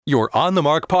Your On the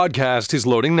Mark podcast is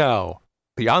loading now.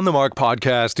 The On the Mark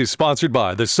podcast is sponsored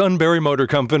by the Sunbury Motor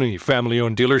Company,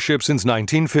 family-owned dealership since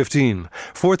 1915,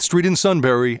 4th Street in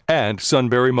Sunbury, and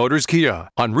Sunbury Motors Kia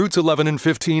on routes 11 and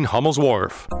 15 Hummel's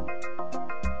Wharf.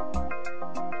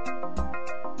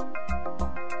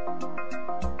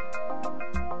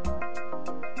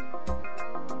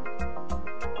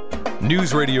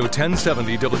 News Radio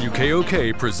 1070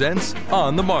 WKOK presents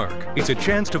On the Mark. It's a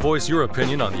chance to voice your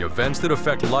opinion on the events that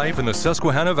affect life in the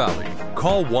Susquehanna Valley.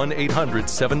 Call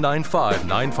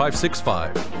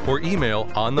 1-800-795-9565 or email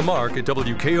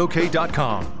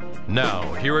onthemark@wkok.com.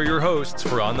 Now, here are your hosts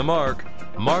for On the Mark,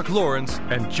 Mark Lawrence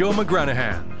and Joe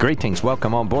McGranahan. Greetings.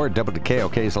 Welcome on board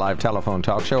WKOK's live telephone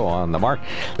talk show On the Mark.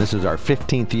 This is our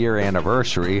 15th year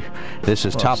anniversary. This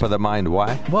is top of the mind.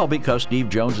 Why? Well, because Steve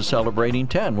Jones is celebrating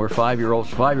 10. We're 5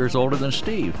 years older than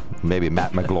Steve. Maybe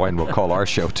Matt McGloin will call our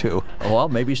show too. Well,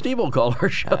 maybe Steve will call our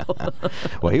show.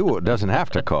 Well, he doesn't have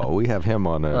to call. We have him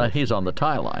on he's on the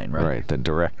tie line, right? Right, the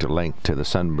direct link to the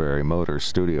Sunbury Motors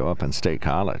studio up in State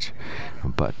College.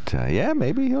 But yeah,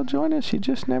 maybe he'll join us. You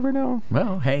just never know.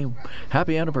 Well, hey,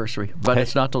 happy anniversary. But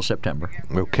it's not till September.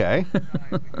 Okay.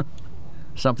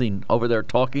 Something over there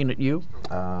talking at you?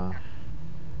 I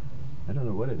don't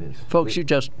know what it is. Folks, you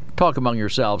just talk among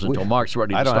yourselves until Mark's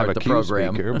ready to start the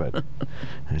program. I don't have a cue speaker,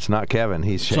 but it's not Kevin.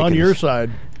 He's shaking. It's on your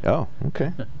side. Oh,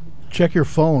 okay. Check your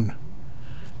phone.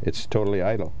 It's totally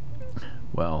idle.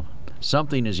 Well,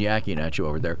 something is yakking at you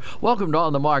over there. Welcome to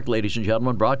On the Mark, ladies and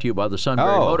gentlemen, brought to you by the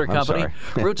Sunbury Motor Company,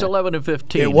 routes 11 and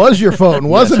 15. It was your phone,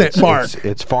 wasn't it, Mark?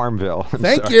 It's Farmville.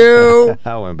 Thank you.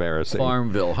 How embarrassing.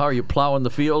 Farmville. How are you plowing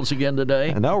the fields again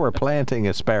today? No, we're planting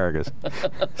asparagus.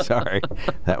 Sorry.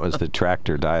 That was the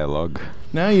tractor dialogue.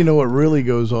 Now you know what really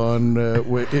goes on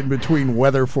in between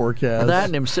weather forecasts. That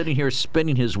and him sitting here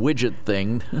spinning his widget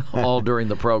thing all during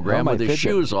the program with his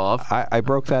shoes off. I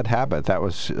broke that habit.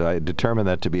 I determined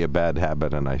that to be a bad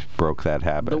habit, and I broke that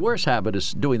habit. The worst habit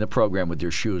is doing the program with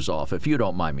your shoes off, if you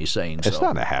don't mind me saying so. It's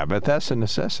not a habit. That's a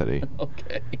necessity.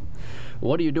 Okay.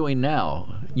 What are you doing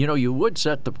now? You know, you would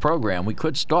set the program. We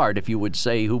could start if you would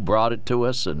say who brought it to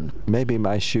us. And maybe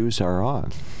my shoes are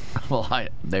on. Well,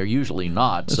 they're usually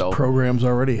not. This program's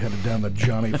already headed down the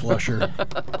Johnny Flusher.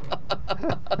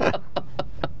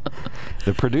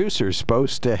 The producer's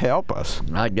supposed to help us.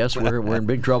 I guess we're in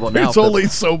big trouble now. There's only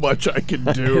so much I can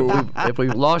do. If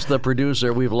we've lost the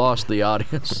producer, we've lost the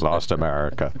audience. Lost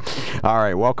America. All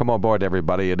right, welcome on board,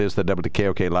 everybody. It is the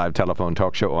WKOK live telephone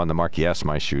talk show On the Mark. Yes,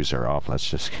 my shoes are off. Let's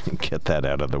just get that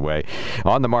out of the way.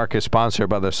 On the Mark is sponsored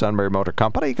by the Sunbury Motor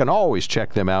Company. You can always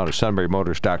check them out at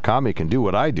sunburymotors.com. You can do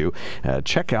what I do.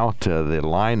 Check out the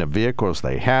line of vehicles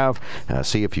they have.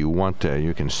 See if you want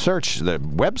you can search the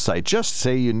website. Just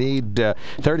say you need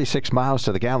 36 miles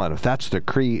to the gallon. If that's the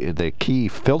key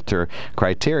filter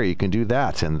criteria, you can do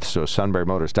that. And so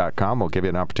sunburymotors.com will give you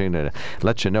an opportunity to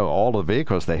let you know all the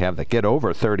vehicles they have that get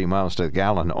over 30 miles to the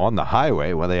gallon on the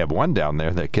highway. Well, they have one down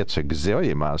there that gets a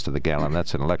gazillion miles to the gallon.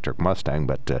 That's an electric Mustang,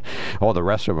 but all the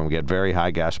rest of them get very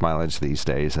high gas mileage these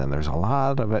days, and there's a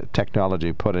lot of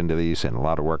technology put into these and a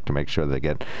lot of work to make sure they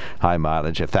get high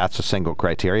mileage. If that's a single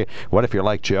criteria, what if you're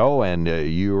like Joe and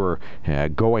you're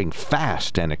going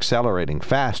fast and accelerating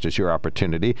fast is your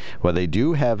opportunity? Well, they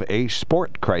do have a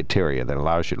sport criteria that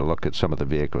allows you to look at some of the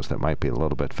vehicles that might be a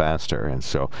little bit faster.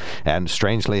 And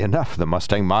strangely enough, the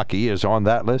Mustang Mach-E is on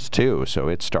that list too. So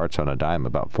it starts on a dime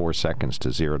about 4 seconds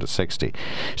to 0 to 60.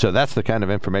 So that's the kind of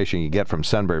information you get from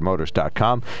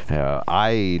sunburymotors.com.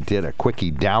 I did a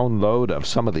quickie download of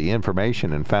some of the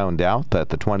information and found out that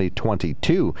the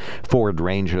 2022 Ford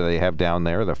Ranger they have down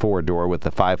there, the 4-door with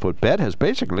the 5-foot bed, has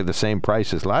basically the same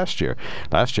price as last year.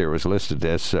 Last year it was listed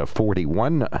as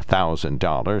 $41,000,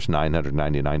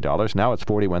 $999. Now it's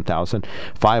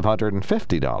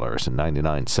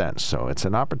 $41,550.99. So it's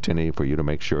an opportunity for you to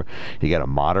make sure you get a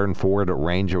modern Ford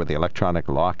Ranger with the electronic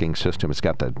locking system. It's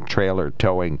got the trailer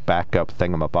towing backup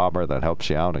thingamabobber that helps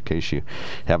you out in case you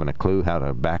haven't a clue how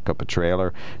to back up a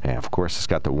trailer. And of course, it's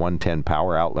got the 110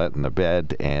 power outlet in the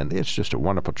bed, and it's just a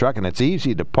wonderful truck, and it's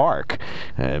easy to park.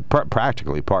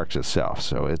 Practically parks itself,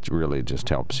 so it really just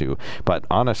helps you. But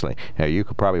honestly, you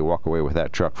could probably walk away with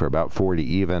that truck for about 40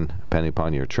 even, depending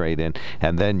upon your trade-in,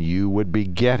 and then you would be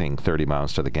getting 30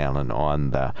 miles to the gallon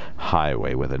on the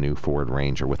highway with a new Ford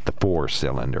Ranger with the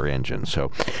 4-cylinder engine.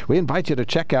 So we invite you to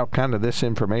check out kind of this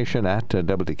information at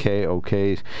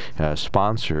WKOK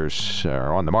sponsors,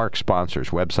 or On the Mark sponsors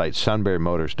website,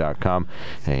 sunburymotors.com,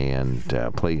 and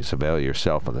please avail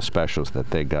yourself of the specials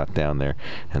that they got down there,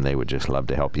 and they would just love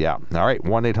to help you out. All right,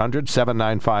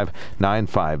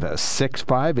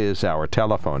 1-800-795-9565 is is our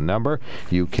telephone number.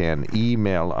 You can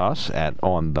email us at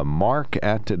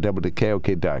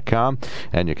onthemark@wkok.com,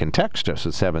 and you can text us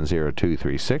at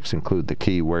 70236. Include the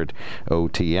keyword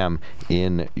OTM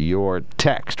in your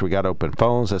text. We got open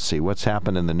phones. Let's see what's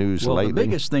happened in the news lately. The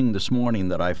biggest thing this morning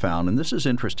that I found, and this is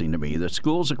interesting to me, that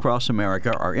schools across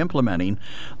America are implementing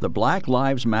the Black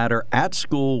Lives Matter at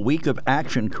School Week of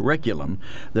Action curriculum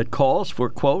that calls for,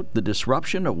 quote, the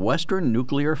disruption of Western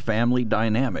nuclear family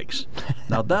dynamics.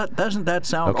 Now, doesn't that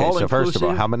sound all-inclusive? Okay, so first of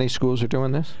all, how many schools are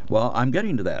doing this? Well, I'm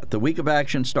getting to that. The Week of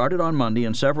Action started on Monday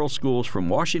in several schools from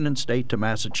Washington State to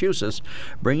Massachusetts,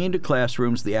 bringing to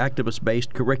classrooms the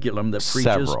activist-based curriculum that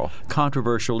preaches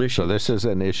controversial issues. So this is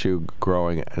an issue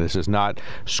growing. This is not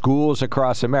schools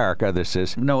across America. This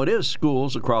is... No, it is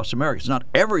schools across America. It's not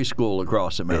every school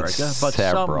across America, but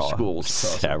several. Some schools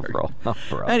across America.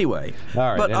 Several. Anyway,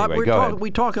 all right,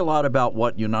 we talk a lot about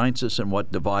what unites us and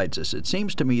what divides us. It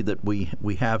seems to me that we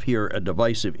have here a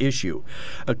divisive issue.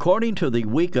 According to the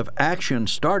Week of Action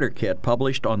Starter Kit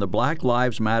published on the Black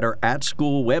Lives Matter at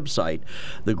School website,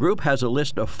 the group has a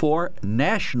list of 4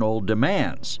 national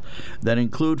demands that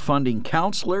include funding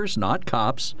counselors, not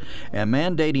cops, and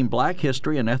mandating black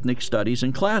history and ethnic studies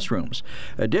in classrooms.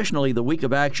 Additionally, the Week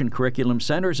of Action curriculum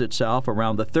centers itself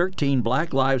around the 13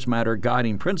 Black Lives Matter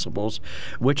guiding principles,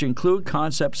 which include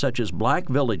concepts such as black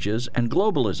villages and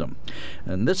globalism.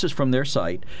 And this is from their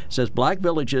site. It says black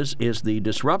villages is the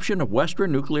disruption of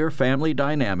Western nuclear family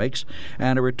dynamics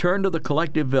and a return to the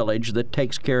collective village that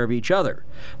takes care of each other.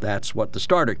 That's what the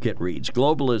starter kit reads.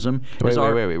 Globalism is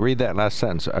Wait. Read that last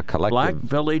sentence. A collective... Black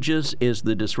villages is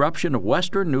the disruption of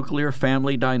Western nuclear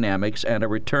family dynamics and a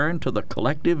return to the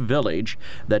collective village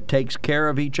that takes care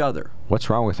of each other. What's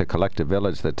wrong with a collective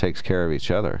village that takes care of each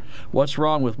other? What's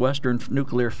wrong with Western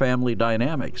nuclear family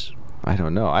dynamics? I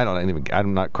don't know.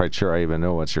 I'm not quite sure I even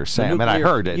know what you're saying. I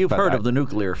heard it. You've heard of the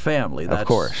nuclear family. Of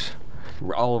course.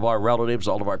 All of our relatives,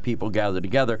 all of our people gather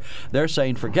together. They're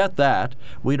saying, forget that.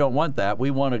 We don't want that.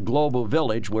 We want a global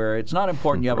village where it's not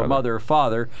important you have a mother or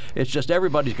father. It's just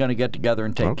everybody's going to get together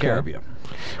and take care of you.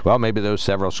 Well, maybe those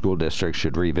several school districts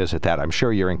should revisit that. I'm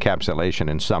sure your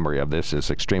encapsulation and summary of this is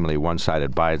extremely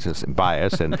one-sided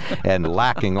bias and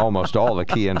lacking almost all the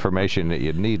key information that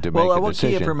you'd need to make a decision. Well, what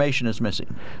key information is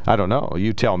missing? I don't know.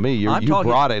 You tell me. You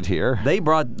brought it here. They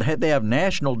have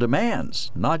national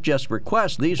demands, not just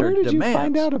requests. These are demands. Where did you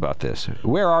find out about this?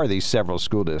 Where are these several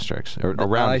school districts?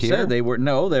 Around here? I said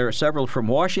there are several from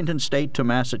Washington State to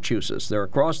Massachusetts. They're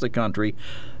across the country.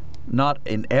 Not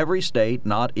in every state,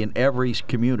 not in every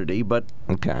community, but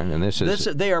and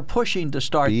they are pushing to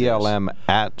start BLM this.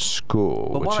 at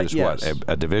School, which is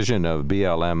a division of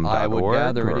BLM.org? I would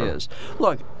gather it is.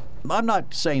 Look, I'm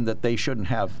not saying that they shouldn't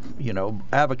have,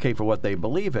 advocate for what they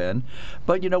believe in,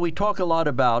 but, we talk a lot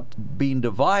about being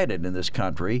divided in this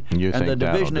country, and the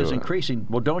division is increasing.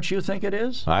 Well, don't you think it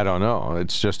is? I don't know.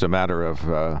 It's just a matter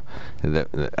of,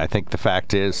 I think the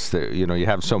fact is that, you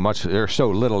have so much, there's so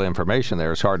little information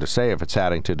there, it's hard to say if it's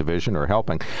adding to division or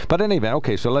helping. But in any event,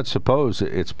 okay, so let's suppose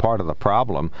it's part of the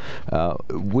problem.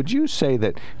 Would you say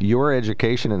that your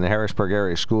education in the Harrisburg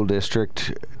Area School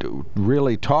District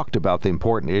really talked about the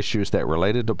important issues that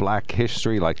related to black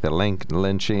history, like the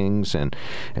lynchings and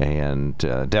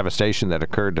devastation that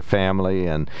occurred to family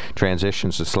and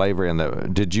transitions to slavery?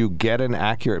 And did you get an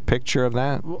accurate picture of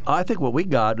that? Well, I think what we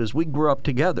got is we grew up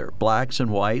together, blacks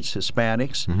and whites,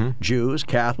 Hispanics, Jews,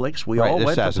 Catholics. We all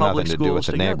went to public schools together. This has nothing to do with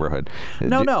the neighborhood.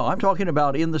 No, I'm talking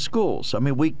about in the schools. I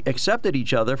mean, we accepted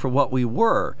each other for what we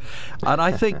were, and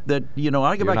I think that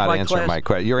I go back to my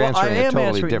class. You're not answering my question. You're answering a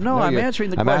totally different. No, I'm answering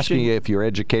the question. I'm asking you if your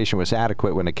education was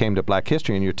adequate when it came to black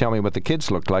history, and you're telling me what the kids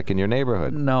looked like in your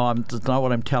neighborhood. No, that's not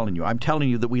what I'm telling you. I'm telling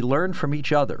you that we learn from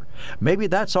each other. Maybe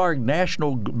that's our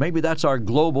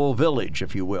global village,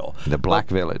 if you will. The black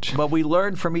village. But we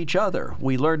learn from each other.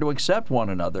 We learn to accept one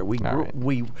another.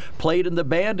 We played in the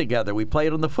band together. We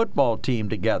played on the football team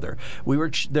together.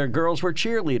 Their girls were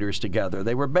cheerleaders together.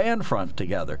 They were band front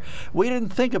together. We didn't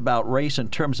think about race in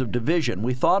terms of division.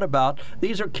 We thought about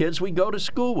these are kids we go to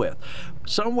school with.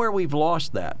 Somewhere we've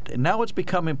lost that, and now it's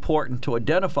become important to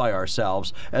identify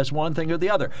ourselves as one thing or the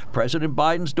other. President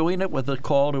Biden's doing it with a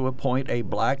call to appoint a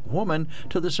black woman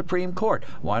to the Supreme Court.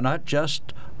 Why not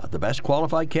just the best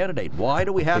qualified candidate? Why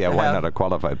do we have to have... Yeah, why not a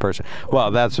qualified person? Well,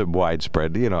 that's a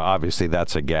widespread, obviously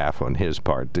that's a gaffe on his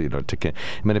part,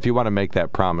 if you want to make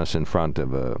that promise in front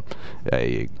of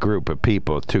a group of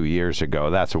people 2 years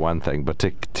ago, that's one thing, but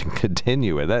to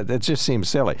continue it, that just seems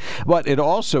silly. But it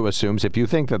also assumes, if you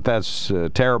think that that's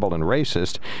terrible and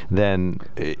racist, then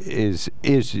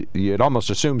it almost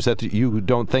assumes that you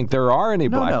don't think there are any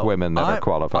black women that are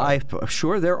qualified. I'm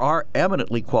sure there are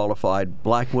eminently qualified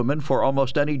black women for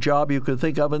almost any job you could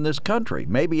think of in this country,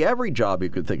 maybe every job you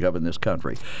could think of in this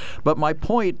country. But my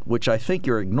point, which I think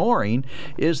you're ignoring,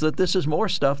 is that this is more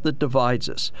stuff that divides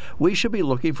us. We should be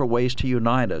looking for ways to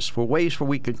unite us, for ways where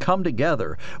we can come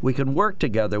together, we can work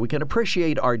together, we can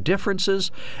appreciate our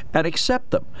differences and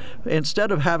accept them,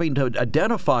 instead of having to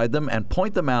identify them and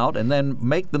point them out and then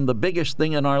make them the biggest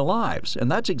thing in our lives.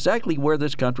 And that's exactly where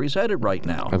this country's headed right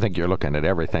now. I think you're looking at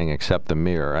everything except the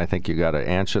mirror. I think you got to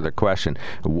answer the question,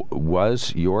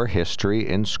 was your history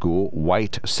in school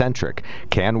white-centric?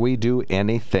 Can we do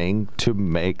anything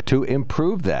to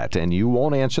improve that? And you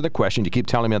won't answer the question. You keep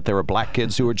telling me that there were black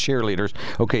kids who were cheerleaders.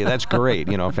 Okay, that's great.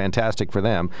 Fantastic for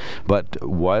them. But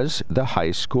was the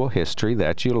high school history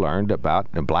that you learned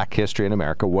about black history in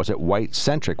America, was it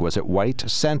white-centric? Was it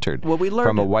white-centered? Well, we learned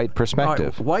from a white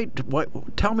perspective.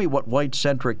 Tell me what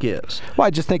white-centric is. Well, I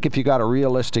just think if you got a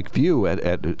realistic view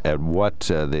at what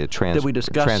the Did we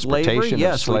discuss transportation slavery? of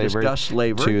Yes, slavery, we discussed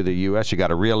slavery to the U.S., you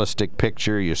got a realistic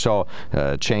picture. You saw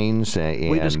chains and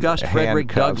we discussed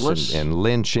Frederick Douglass and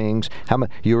lynchings.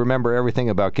 You remember everything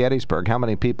about Gettysburg? How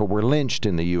many people were lynched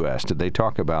in the U.S.? Did they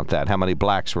talk about that? How many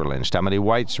blacks were lynched? How many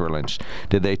whites were lynched?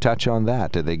 Did they touch on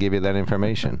that? Did they give you that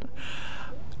information?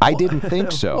 I didn't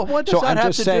think so. Well, what does that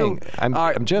have to do?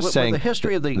 I'm just saying the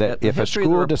history of that if a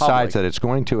school decides that it's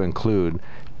going to include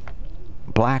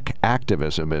black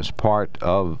activism as part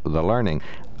of the learning,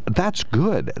 that's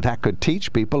good. That could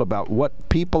teach people about what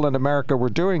people in America were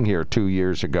doing here 2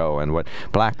 years ago and what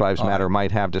Black Lives Matter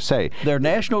might have to say. Their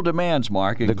national demands,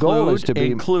 Mark,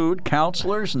 include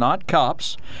counselors, not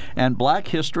cops, and black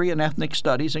history and ethnic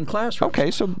studies in classrooms.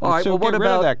 Okay, so what get rid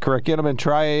of that curriculum and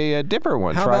try a different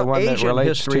one. Try one Asian that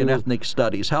relates history and ethnic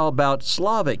studies? How about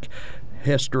Slavic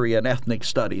history and ethnic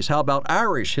studies? How about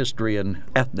Irish history and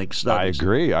ethnic studies? I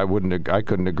agree. I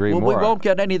couldn't agree more. Well, we won't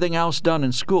get anything else done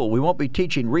in school. We won't be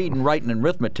teaching reading, writing, and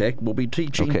arithmetic. We'll be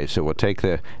teaching. Okay, so we'll take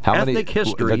the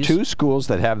two schools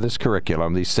that have this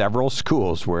curriculum, these several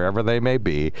schools, wherever they may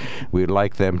be. We'd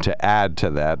like them to add to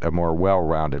that a more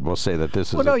well-rounded. We'll say that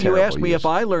this is. You asked me if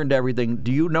I learned everything.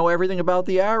 Do you know everything about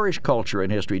the Irish culture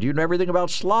and history? Do you know everything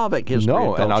about Slavic history?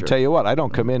 No, and I'll tell you what. I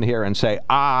don't come in here and say,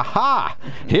 "Aha!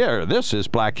 Here, this is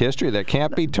black history that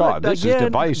can't be taught. This is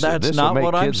divisive. That's this not will make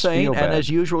what I'm kids saying. feel bad." And as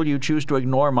usual, you choose to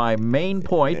ignore my main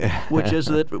point, which is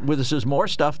that this is more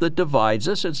stuff that divides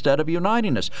us instead of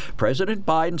uniting us. President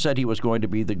Biden said he was going to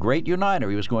be the great uniter.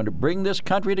 He was going to bring this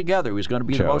country together. He was going to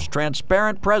be the most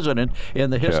transparent president in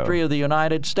the history of the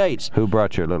United States. Who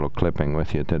brought your little clipping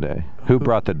with you today? Who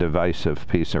brought the divisive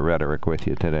piece of rhetoric with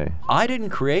you today? I didn't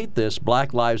create this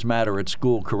Black Lives Matter at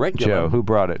School curriculum. Joe, who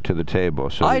brought it to the table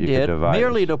so that you could divide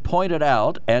merely to point it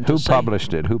out. And who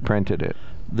published it? Who printed it?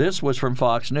 This was from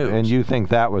Fox News. And you think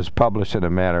that was published in a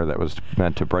manner that was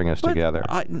meant to bring us together?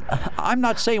 I'm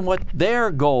not saying what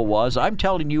their goal was. I'm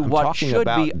telling you what should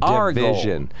be our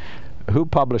goal. Who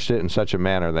published it in such a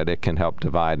manner that it can help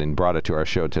divide and brought it to our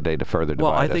show today to further divide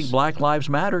us? Well, I think Black Lives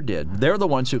Matter did. They're the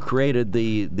ones who created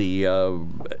the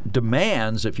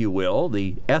demands, if you will,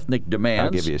 the ethnic demands.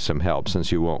 I'll give you some help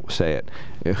since you won't say it.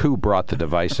 Who brought the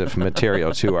divisive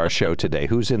material to our show today?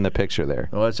 Who's in the picture there?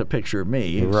 Well, it's a picture of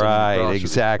me. Right,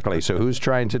 exactly. So who's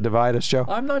trying to divide us, Joe?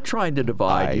 I'm not trying to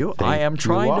divide you. I am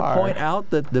trying to point out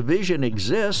that division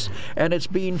exists, and it's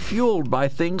being fueled by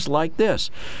things like this.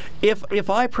 If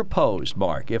I proposed,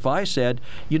 Mark, if I said,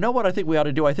 you know what I think we ought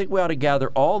to do? I think we ought to gather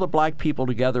all the black people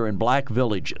together in black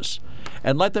villages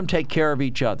and let them take care of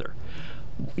each other.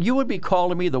 You would be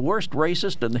calling me the worst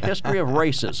racist in the history of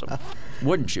racism,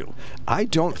 wouldn't you? I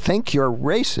don't think you're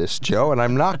racist, Joe, and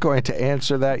I'm not going to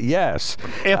answer that yes.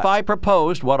 If I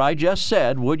proposed what I just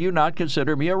said, would you not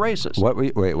consider me a racist?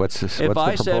 Wait, what's this? If I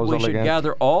what's the said we should again?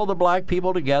 gather all the black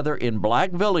people together in black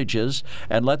villages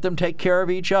and let them take care of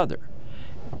each other.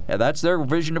 And that's their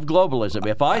vision of globalism.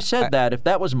 If I said that, if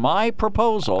that was my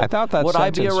proposal, I thought that would I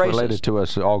be a racist? Related to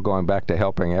us all going back to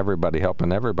helping everybody.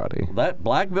 That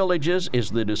black villages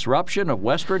is the disruption of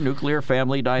Western nuclear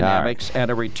family dynamics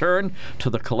and a return to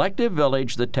the collective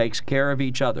village that takes care of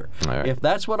each other. Right. If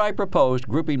that's what I proposed,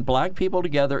 grouping black people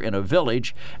together in a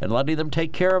village and letting them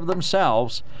take care of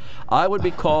themselves, I would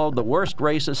be called the worst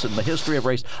racist in the history of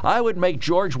race. I would make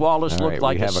George Wallace look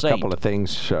like a saint. We have a couple of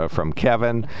things from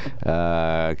Kevin.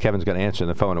 Kevin's going to answer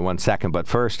the phone in 1 second. But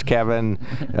first, Kevin,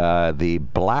 the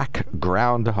black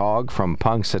groundhog from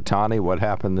Punxsutawney, what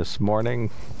happened this morning?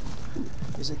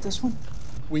 Is it this one?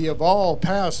 We have all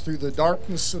passed through the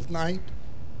darkness of night,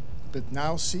 but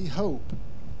now see hope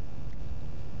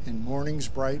in morning's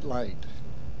bright light.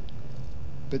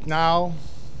 But now,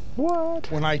 What?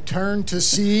 when I turn to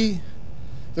see,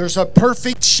 there's a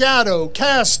perfect shadow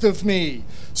cast of me.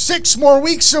 6 more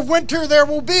weeks of winter there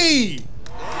will be.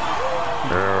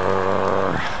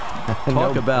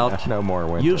 Talk about no more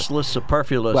winter. useless,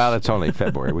 superfluous. Well, it's only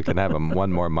February. We can have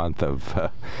one more month of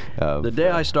the day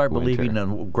I start winter. believing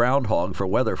in groundhog for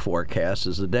weather forecasts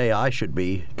is the day I should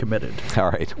be committed.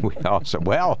 All right. We also,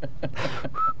 well,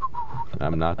 I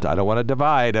don't want to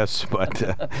divide us, but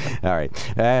all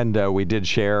right. And we did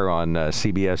share on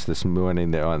CBS this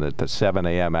morning on the 7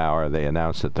 a.m. hour. They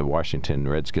announced that the Washington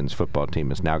Redskins football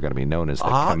team is now going to be known as the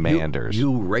Commanders.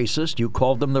 You racist. You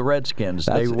called them the Redskins.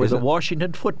 They were the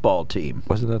Washington football team.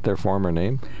 Wasn't that their former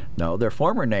name? No, their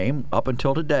former name, up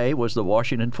until today, was the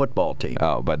Washington football team.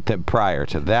 Oh, but then prior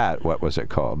to that, what was it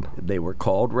called? They were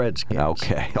called Redskins.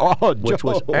 Okay. Oh, which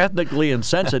was ethnically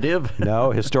insensitive.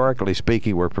 No, historically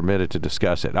speaking, we're permitted to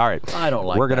discuss it. All right. I don't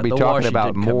like We're going to be the talking Washington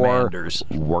about more. Commanders.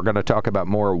 We're going to talk about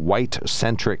more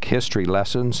white-centric history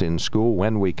lessons in school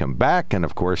when we come back. And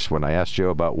of course, when I asked Joe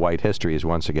about white history, he's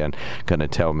once again going to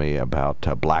tell me about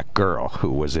a black girl who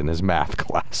was in his math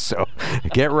class. So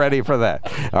get ready for that.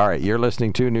 All right. You're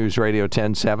listening to News Radio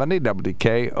 1070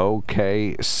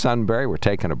 WKOK Sunbury. We're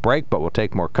taking a break, but we'll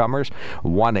take more comers.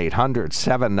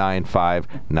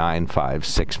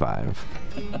 1-800-795-9565.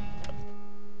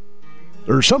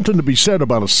 There's something to be said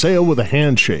about a sale with a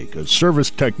handshake, a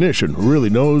service technician who really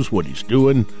knows what he's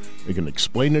doing. They can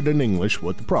explain it in English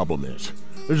what the problem is.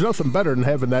 There's nothing better than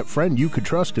having that friend you could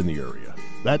trust in the area.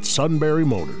 That's Sunbury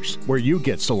Motors, where you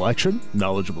get selection,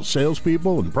 knowledgeable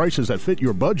salespeople, and prices that fit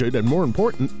your budget, and more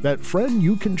important, that friend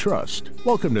you can trust.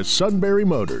 Welcome to Sunbury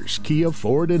Motors, Kia,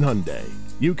 Ford, and Hyundai.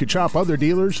 You could shop other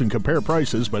dealers and compare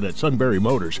prices, but at Sunbury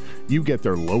Motors, you get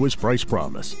their lowest price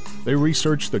promise. They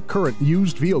research the current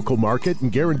used vehicle market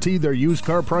and guarantee their used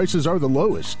car prices are the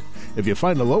lowest. If you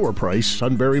find a lower price,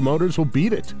 Sunbury Motors will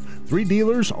beat it. 3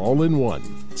 dealers all in one.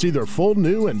 See their full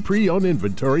new and pre-owned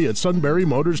inventory at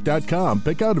sunburymotors.com.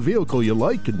 Pick out a vehicle you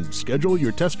like and schedule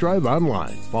your test drive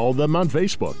online. Follow them on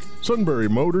Facebook. Sunbury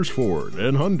Motors Ford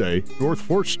and Hyundai, North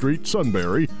 4th Street,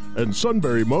 Sunbury, and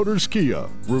Sunbury Motors Kia,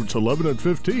 routes 11 and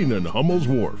 15 in Hummel's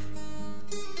Wharf.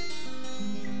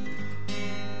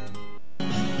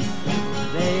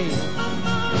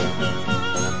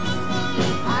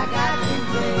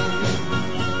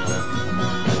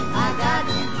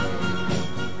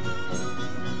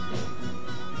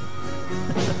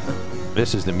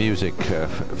 This is the music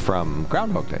from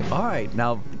Groundhog Day. All right.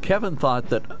 Now, Kevin thought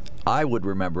that I would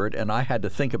remember it, and I had to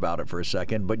think about it for a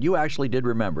second, but you actually did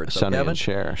remember it. So, Sonny Kevin, and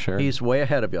Cher, sure. He's way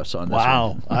ahead of us on this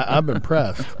Wow, one. I'm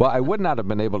impressed. Well, I would not have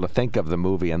been able to think of the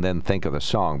movie and then think of the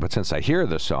song, but since I hear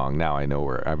the song, now I know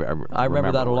where. I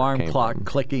remember that where it alarm came clock from.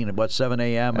 clicking at, 7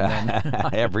 a.m.? And then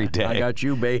Every day. I got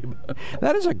you, babe.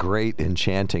 That is a great,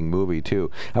 enchanting movie, too.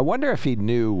 I wonder if he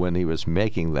knew when he was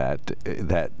making that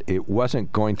it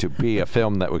wasn't going to be a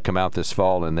film that would come out this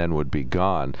fall and then would be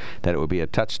gone, that it would be a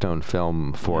touchstone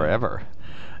film forever.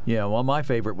 Yeah, well, my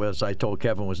favorite was, I told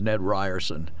Kevin, was Ned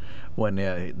Ryerson, when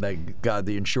they got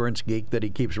the insurance geek that he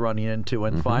keeps running into,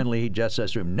 and finally he just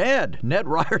says to him, Ned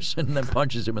Ryerson, and then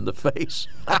punches him in the face.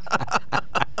 All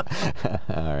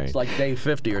right. It's like day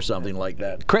 50 or something like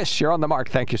that. Chris, you're on the mark.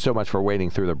 Thank you so much for waiting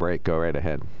through the break. Go right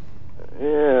ahead.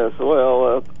 Yes,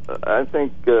 well, I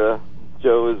think Joe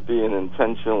is being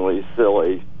intentionally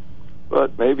silly,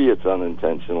 but maybe it's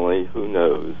unintentionally. Who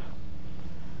knows?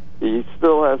 He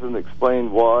still hasn't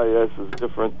explained why S is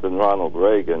different than Ronald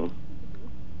Reagan.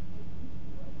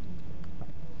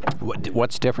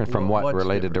 What's different from what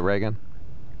related to Reagan?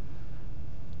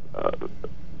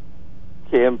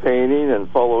 Campaigning and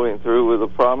following through with a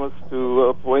promise to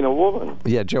appoint a woman.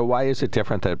 Yeah, Joe, why is it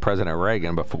different that President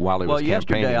Reagan, while he was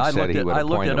campaigning, said he would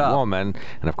appoint a woman,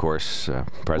 and of course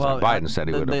President Biden said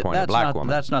he would appoint a black woman?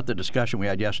 That's not the discussion we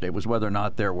had yesterday. It was whether or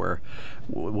not there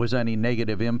was any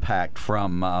negative impact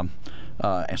from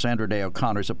Sandra Day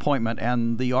O'Connor's appointment,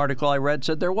 and the article I read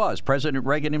said there was. President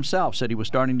Reagan himself said he was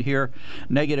starting to hear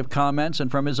negative comments, and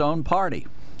from his own party.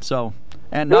 So,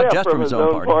 and not just from his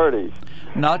own party.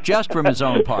 Not just from his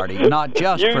own party. Not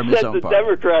just from his own party. You said the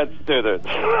Democrats did it.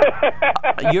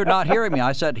 You're not hearing me.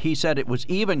 He said it was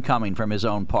even coming from his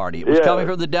own party. It was coming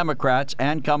from the Democrats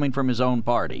and coming from his own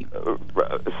party.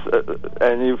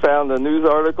 And you found a news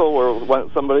article where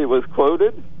somebody was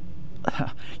quoted?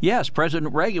 Yes,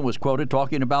 President Reagan was quoted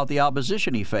talking about the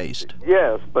opposition he faced.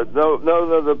 Yes, but none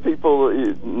of the people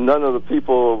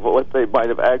of what they might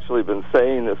have actually been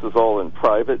saying. This is all in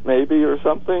private, maybe, or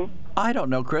something. I don't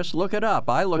know, Chris. Look it up.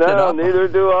 I looked it up. No, neither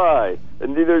do I,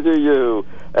 and neither do you.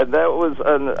 And that was,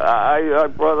 I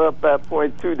brought up that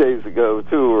point 2 days ago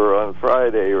too, or on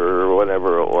Friday, or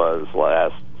whatever it was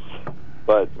last,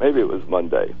 but maybe it was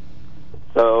Monday.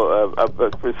 So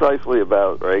precisely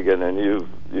about Reagan, and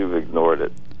you've ignored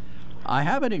it. I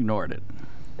haven't ignored it.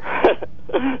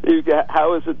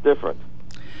 How is it different?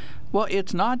 Well,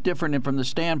 it's not different from the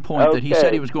standpoint that he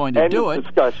said he was going to do it.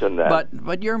 Discussion then.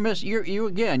 But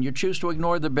you choose to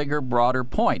ignore the bigger, broader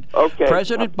point. Okay.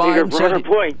 President Biden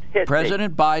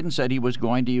said he was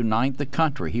going to unite the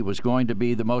country. He was going to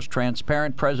be the most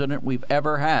transparent president we've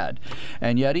ever had,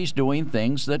 and yet he's doing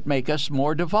things that make us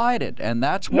more divided, and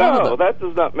that's one of the. No, that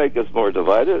does not make us more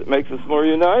divided. It makes us more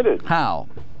united. How?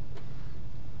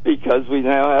 Because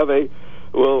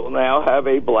we'll now have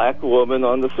a black woman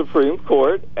on the Supreme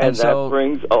Court, and that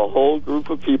brings a whole group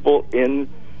of people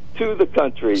into the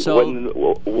country. So,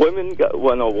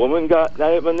 when a woman got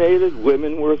nominated,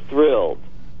 women were thrilled.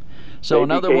 So they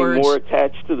in other became words, more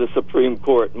attached to the Supreme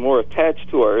Court, more attached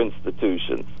to our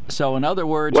institutions. So in other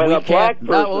words, when we a black can't.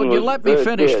 Now, would you let me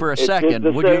finish for a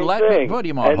second? Would you let me? Put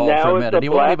him on hold for a minute. He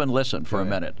won't even listen for a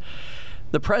minute.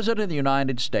 The President of the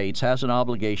United States has an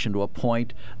obligation to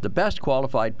appoint the best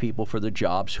qualified people for the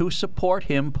jobs who support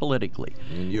him politically.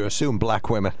 And you assume black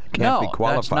women can't be qualified.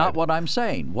 No, that's not what I'm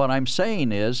saying. What I'm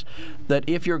saying is that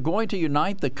if you're going to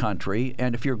unite the country,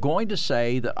 and if you're going to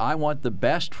say that I want the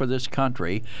best for this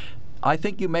country, I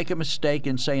think you make a mistake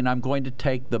in saying I'm going to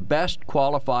take the best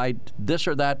qualified this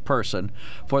or that person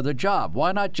for the job.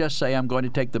 Why not just say I'm going to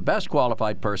take the best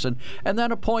qualified person and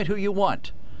then appoint who you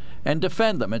want? And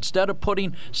defend them instead of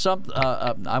putting some,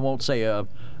 I won't say a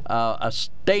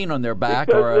stain on their back.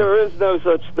 Because there is no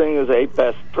such thing as a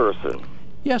best person.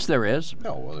 Yes, there is.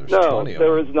 There's 20 of them. No,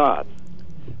 there is not.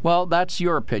 Well, that's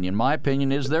your opinion. My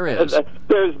opinion is there is.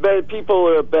 There's people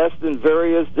who are best in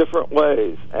various different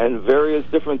ways and various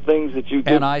different things that you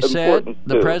give And I said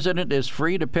the to. president is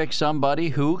free to pick somebody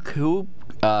who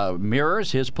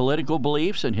mirrors his political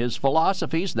beliefs and his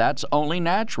philosophies. That's only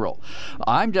natural.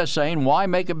 I'm just saying, why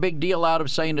make a big deal out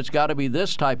of saying it's got to be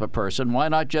this type of person? Why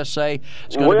not just say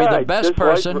it's going to be the best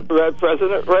person? Like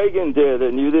President Reagan did,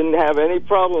 and you didn't have any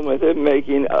problem with him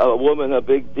making a woman a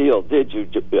big deal, did you,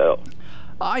 Bill?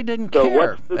 I didn't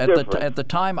care. At the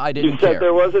time, I didn't care. You said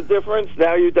there was a difference.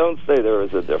 Now you don't say there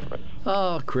is a difference.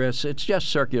 Oh, Chris, it's just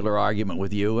circular argument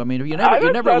with you. I mean, you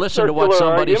never listen to what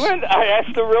somebody says. I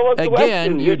asked a real question.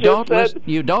 Again, you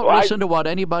don't listen to what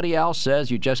anybody else says.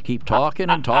 You just keep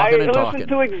talking and talking and talking. I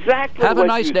listen to exactly Have what a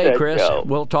nice you day, said, Chris. Joe.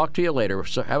 We'll talk to you later.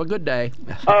 So have a good day.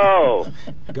 Oh.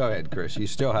 Go ahead, Chris. You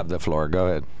still have the floor. Go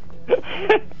ahead.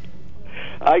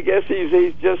 I guess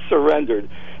he's just surrendered.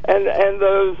 And I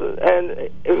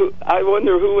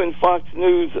wonder who in Fox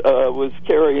News was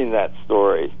carrying that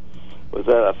story. Was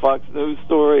that a Fox News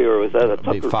story or was that a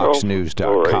Tucker Carlson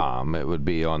story? FoxNews.com. It would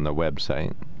be on the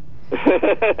website.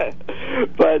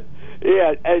 But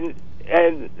yeah, and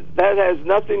that has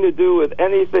nothing to do with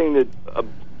anything that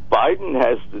Biden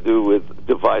has to do with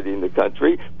dividing the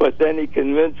country. But then he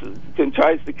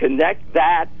tries to connect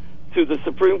that to the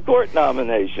Supreme Court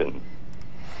nomination.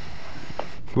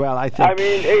 Well, I think. I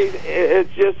mean, it's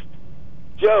just,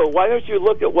 Joe, why don't you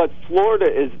look at what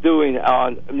Florida is doing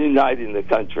on uniting the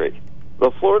country?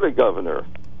 The Florida governor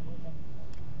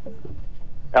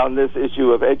on this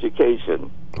issue of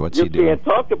education. What's he doing? You can't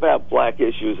talk about black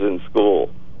issues in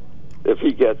school if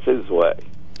he gets his way.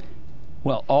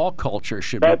 Well, all culture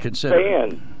should be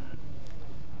considered.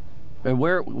 And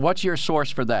what's your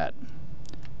source for that?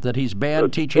 That he's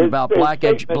banned teaching about black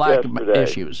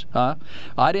issues, huh?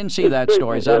 I didn't see that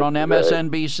story. Is that on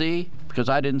MSNBC? Because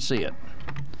I didn't see it.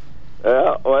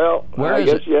 Well, I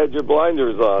guess you had your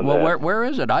blinders on. Well, where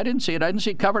is it? I didn't see it. I didn't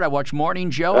see it covered. I watched Morning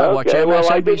Joe. I watched MSNBC.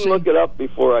 Well, I didn't look it up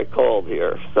before I called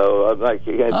here, so I'm not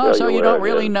going to tell you. So you don't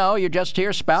really is. know? You're just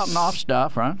here spouting off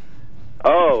stuff, huh?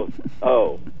 Oh.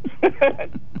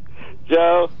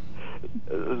 Joe,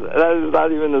 that is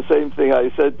not even the same thing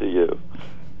I said to you.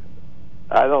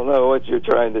 I don't know what you're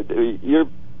trying to do.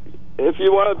 If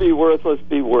you want to be worthless,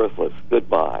 be worthless.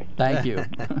 Goodbye. Thank you.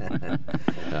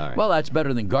 Right. Well, that's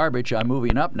better than garbage. I'm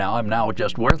moving up now. I'm now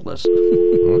just worthless.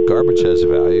 Well, garbage has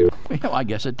value. Well, I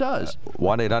guess it does.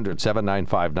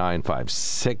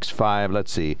 1-800-795-9565.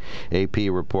 Let's see. AP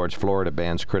reports Florida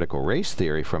bans critical race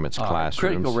theory from its classrooms.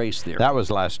 Critical race theory. That was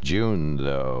last June,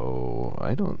 though.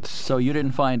 So you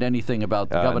didn't find anything about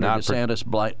Governor DeSantis?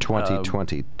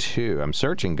 2022. I'm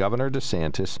searching Governor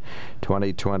DeSantis,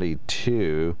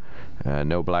 2022.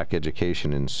 No black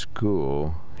education in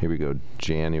school. Here we go,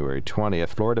 January 20th.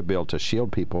 Florida bill to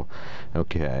shield people.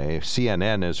 Okay,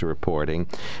 CNN is reporting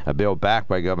a bill backed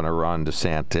by Governor Ron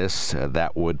DeSantis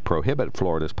that would prohibit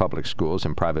Florida's public schools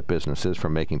and private businesses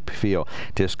from making feel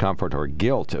discomfort or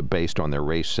guilt based on their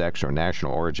race, sex, or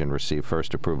national origin received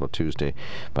first approval Tuesday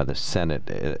by the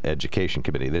Senate Education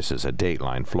Committee. This is a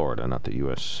Dateline, Florida, not the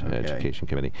U.S. Education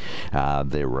Committee.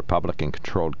 The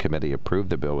Republican-controlled committee approved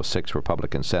the bill with 6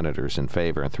 Republican senators in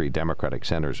favor and 3 Democratic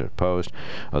senators opposed.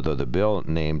 Although the bill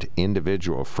named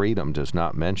individual freedom does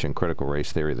not mention critical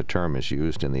race theory, the term is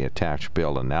used in the attached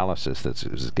bill analysis that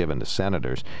is given to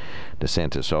senators.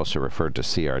 DeSantis also referred to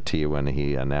CRT when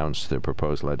he announced the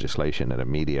proposed legislation at a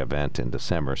media event in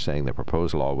December, saying the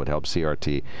proposed law would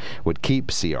keep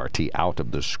CRT out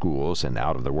of the schools and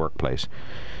out of the workplace.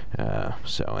 But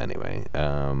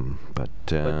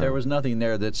there was nothing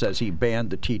there that says he banned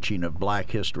the teaching of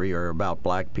black history or about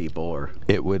black people, or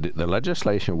the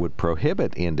legislation would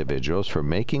prohibit individuals from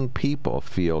making people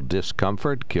feel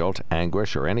discomfort, guilt,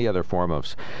 anguish, or any other form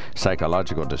of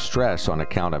psychological distress on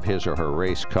account of his or her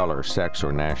race, color, sex,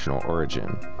 or national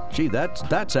origin. Gee,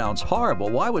 that sounds horrible.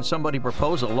 Why would somebody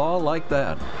propose a law like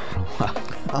that?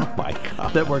 Oh, my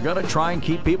God. That we're going to try and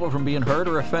keep people from being hurt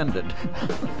or offended.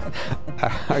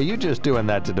 Are you just doing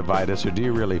that to divide us, or do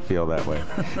you really feel that way?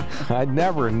 I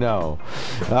never know.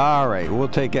 All right, we'll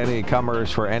take any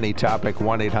comers for any topic.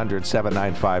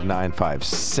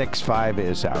 1-800-795-9565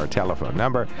 is our telephone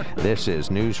number. This is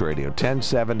News Radio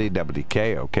 1070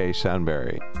 WKOK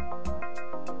Sunbury.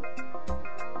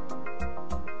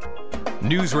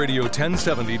 News Radio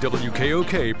 1070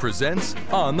 WKOK presents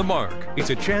On the Mark. It's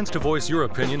a chance to voice your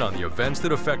opinion on the events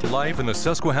that affect life in the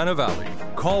Susquehanna Valley.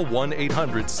 Call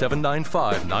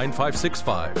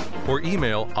 1-800-795-9565 or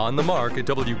email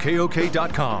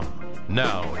onthemark@wkok.com.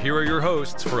 Now, here are your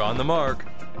hosts for On the Mark,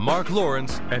 Mark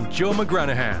Lawrence and Joe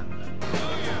McGranahan.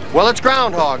 Well, it's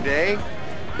Groundhog Day.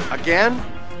 Again?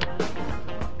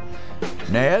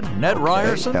 Ned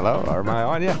Ryerson? Hello, am I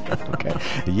on you? Okay.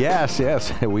 Yes.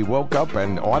 We woke up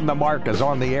and On the Mark is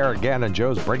on the air again, and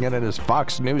Joe's bringing in his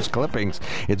Fox News clippings.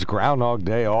 It's Groundhog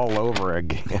Day all over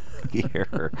again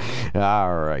here.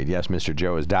 All right. Yes, Mr.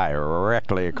 Joe is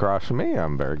directly across from me.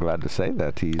 I'm very glad to say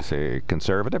that he's a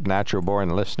conservative,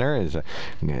 natural-born listener.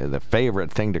 The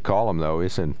favorite thing to call him, though,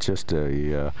 isn't just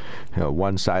a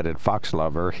one-sided Fox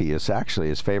lover. He is actually,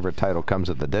 his favorite title comes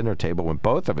at the dinner table when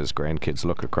both of his grandkids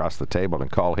look across the table and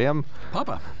call him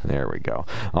Papa. There we go.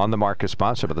 On the Mark is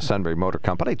sponsored by the Sunbury Motor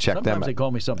Company. Sometimes they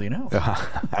call me something else.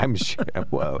 I'm sure.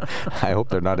 Well, I hope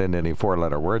they're not in any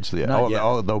 4-letter words.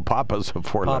 Though Papa's a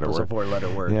 4-letter word. Papa's a 4-letter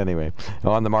word. Anyway,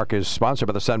 On the Mark is sponsored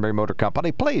by the Sunbury Motor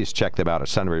Company. Please check them out at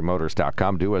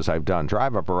sunburymotors.com. Do as I've done.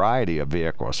 Drive a variety of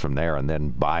vehicles from there and then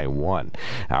buy one.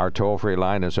 Our toll-free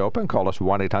line is open. Call us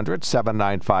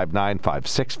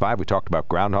 1-800-795-9565. We talked about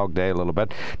Groundhog Day a little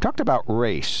bit. Talked about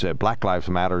race. Black Lives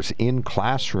Matter's in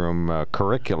classroom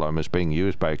curriculum is being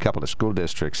used by a couple of school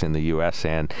districts in the U.S.,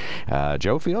 and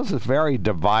Joe feels is very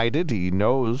divided. He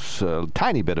knows a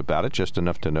tiny bit about it, just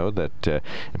enough to know that it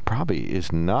probably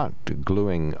is not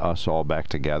gluing us all back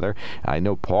together. I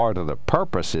know part of the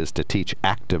purpose is to teach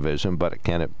activism, but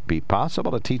can it be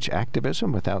possible to teach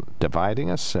activism without dividing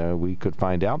us? We could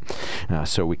find out.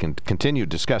 So we can continue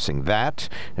discussing that,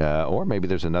 or maybe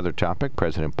there's another topic.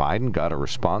 President Biden got a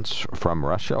response from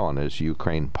Russia on his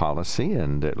Ukraine policy,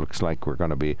 and it looks like we're going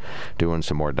to be doing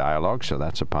some more dialogue, so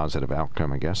that's a positive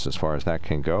outcome, I guess, as far as that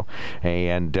can go.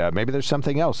 And maybe there's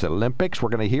something else. The Olympics, we're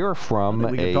going to hear from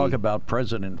we can talk about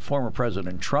former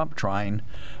President Trump trying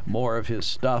more of his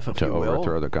stuff, if you will. To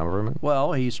overthrow the government?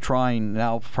 Well, he's trying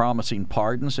now, promising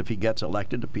pardons if he gets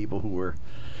elected to people who were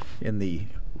in the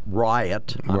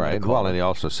riot. Right. Well, and he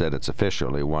also said it's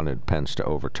official. He wanted Pence to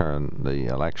overturn the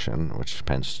election, which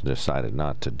Pence decided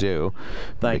not to do.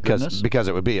 Thank goodness. Because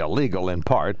it would be illegal in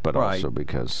part, but also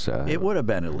because it would have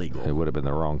been illegal. It would have been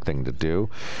the wrong thing to do.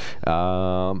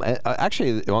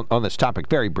 Actually, on this topic,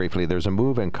 very briefly, there's a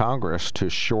move in Congress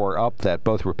to shore up that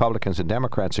both Republicans and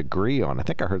Democrats agree on. I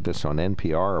think I heard this on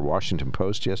NPR or Washington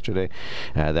Post yesterday,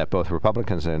 that both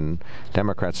Republicans and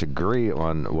Democrats agree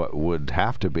on what would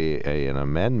have to be an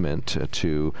amendment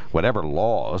to whatever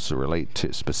laws relate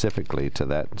to specifically to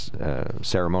that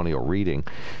ceremonial reading,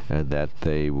 that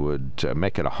they would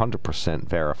make it 100%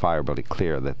 verifiably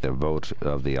clear that the vote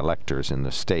of the electors in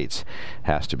the states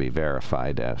has to be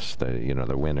verified as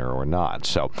the winner or not.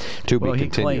 So to be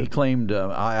continued. He claimed,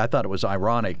 I thought it was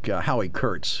ironic, Howie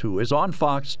Kurtz, who is on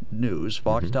Fox News,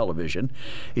 Fox Television.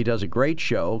 He does a great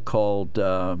show called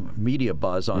Media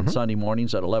Buzz on Sunday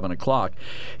mornings at 11 o'clock.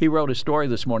 He wrote a story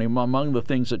this morning. Among the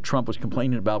things that Trump was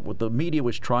complaining about, what the media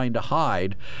was trying to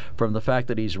hide from the fact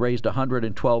that he's raised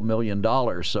 $112 million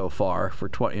so far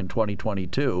in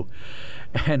 2022.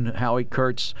 And Howie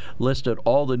Kurtz listed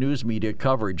all the news media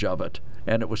coverage of it,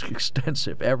 and it was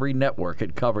extensive. Every network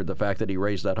had covered the fact that he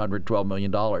raised that $112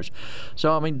 million.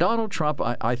 So, I mean, Donald Trump,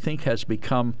 I think, has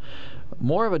become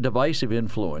more of a divisive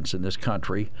influence in this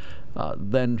country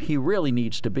than he really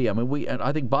needs to be. I mean,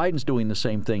 I think Biden's doing the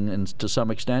same thing to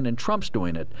some extent, and Trump's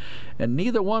doing it. And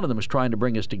neither one of them is trying to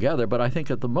bring us together, but I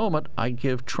think at the moment I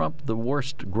give Trump the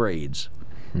worst grades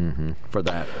for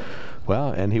that.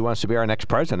 Well, and he wants to be our next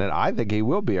president. I think he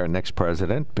will be our next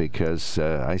president because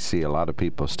I see a lot of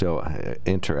people still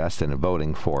interested in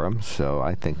voting for him. So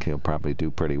I think he'll probably do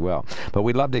pretty well. But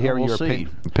we'd love to hear your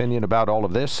opinion about all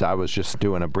of this. I was just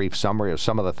doing a brief summary of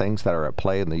some of the things that are at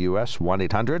play in the U.S.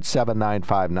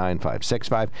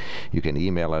 1-800-795-9565. You can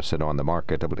email us at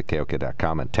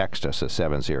onthemark@wkok.com and text us at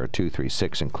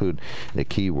 70236. Include the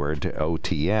keyword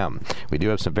OTM. We do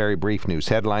have some very brief news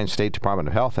headlines. State Department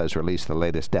of Health has released the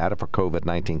latest data for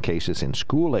COVID-19 cases in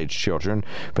school-age children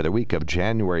for the week of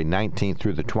January 19th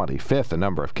through the 25th. The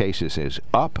number of cases is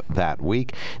up that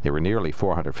week. There were nearly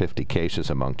 450 cases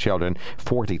among children,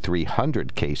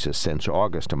 4,300 cases since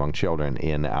August among children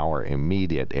in our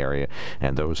immediate area,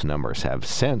 and those numbers have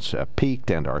since peaked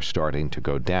and are starting to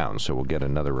go down. So we'll get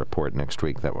another report next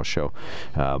week that will show,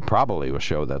 probably will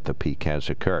show that the peak has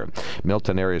occurred.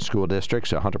 Milton area school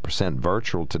districts 100%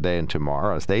 virtual today and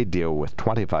tomorrow as they deal with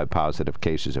 25 positive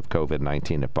cases of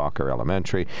COVID-19 at Balker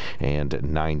Elementary and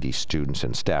 90 students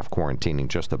and staff quarantining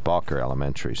just the Balker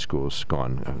Elementary schools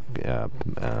gone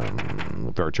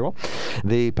virtual.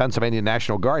 The Pennsylvania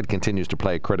National Guard continues to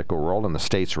play a critical role in the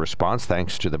state's response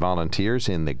thanks to the volunteers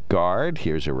in the Guard.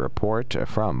 Here's a report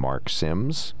from Mark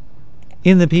Sims.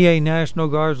 In the PA National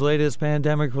Guard's latest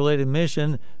pandemic-related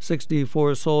mission,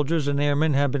 64 soldiers and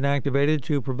airmen have been activated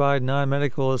to provide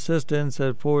non-medical assistance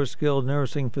at 4 skilled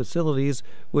nursing facilities,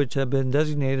 which have been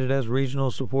designated as regional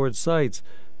support sites.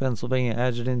 Pennsylvania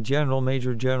Adjutant General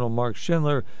Major General Mark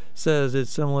Schindler says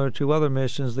it's similar to other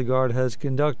missions the Guard has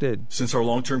conducted. Since our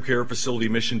long-term care facility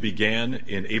mission began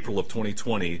in April of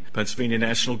 2020, Pennsylvania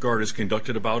National Guard has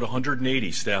conducted about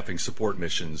 180 staffing support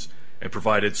missions and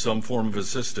provided some form of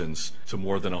assistance to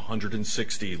more than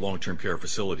 160 long-term care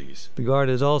facilities. The Guard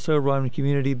has also run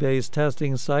community-based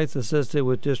testing sites, assisted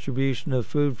with distribution of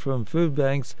food from food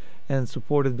banks, and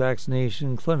supported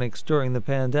vaccination clinics during the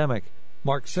pandemic.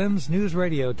 Mark Sims, News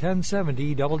Radio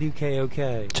 1070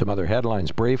 WKOK. Some other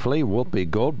headlines briefly. Whoopi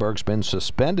Goldberg's been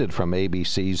suspended from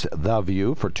ABC's The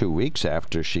View for 2 weeks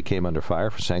after she came under fire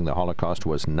for saying the Holocaust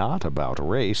was not about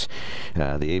race.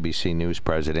 The ABC News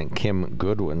president, Kim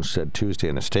Goodwin, said Tuesday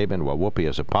in a statement, while Whoopi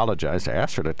has apologized, I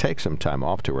asked her to take some time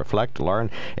off to reflect, learn,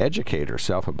 educate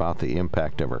herself about the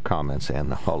impact of her comments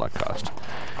and the Holocaust.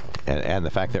 And the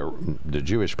fact that the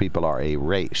Jewish people are a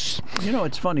race. You know,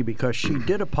 it's funny because she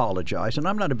did apologize, and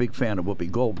I'm not a big fan of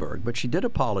Whoopi Goldberg, but she did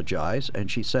apologize, and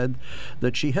she said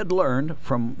that she had learned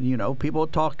from, people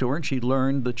had talked to her, and she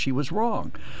learned that she was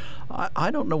wrong.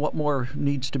 I don't know what more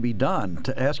needs to be done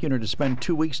to asking her to spend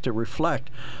 2 weeks to reflect.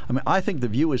 I mean, I think The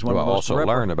View is one of the most... also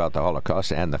learn about the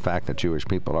Holocaust and the fact that Jewish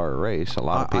people are a race. A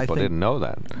lot of people didn't know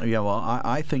that. Yeah, well,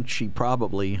 I think she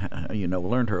probably,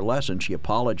 learned her lesson. She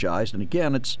apologized. And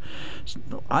again,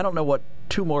 I don't know what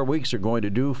 2 more weeks are going to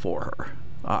do for her.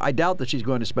 I doubt that she's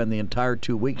going to spend the entire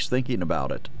 2 weeks thinking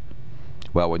about it.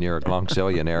 Well, when you're a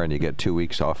Glonxillionaire and you get 2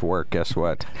 weeks off work, guess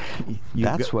what?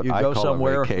 That's what I call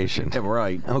a vacation.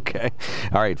 Right. Okay.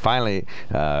 All right. Finally,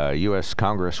 U.S.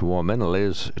 Congresswoman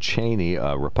Liz Cheney,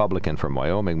 a Republican from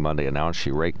Wyoming, Monday announced she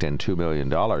raked in $2 million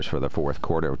for the fourth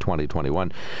quarter of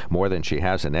 2021, more than she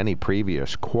has in any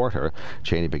previous quarter.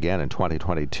 Cheney began in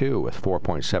 2022 with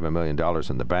 $4.7 million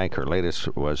in the bank. Her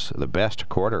latest was the best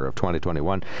quarter of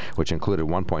 2021, which included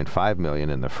 $1.5 million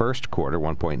in the first quarter,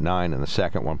 $1.9 million in the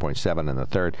second, $1.7 million in the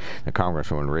third. The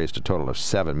Congresswoman raised a total of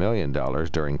 $7 million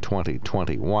during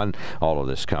 2021. All of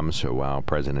this comes while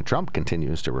President Trump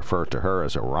continues to refer to her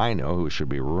as a rhino who should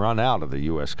be run out of the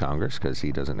U.S. Congress because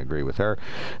he doesn't agree with her.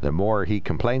 The more he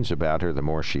complains about her, the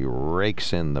more she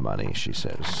rakes in the money, she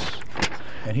says.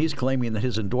 And he's claiming that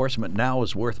his endorsement now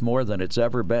is worth more than it's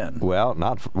ever been. Well,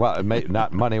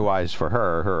 not money-wise for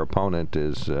her. Her opponent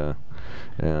is...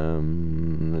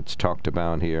 it's talked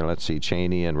about here. Let's see.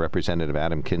 Cheney and Representative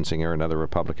Adam Kinzinger and other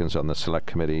Republicans on the Select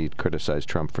Committee criticized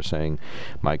Trump for saying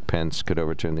Mike Pence could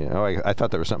overturn the... I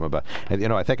thought there was something about...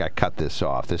 I think I cut this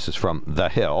off. This is from The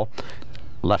Hill.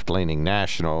 left-leaning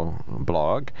national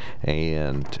blog,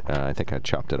 and I think I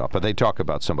chopped it up. But they talk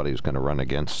about somebody who's going to run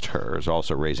against her is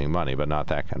also raising money, but not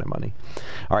that kind of money.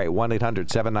 All right,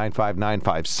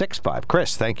 1-800-795-9565.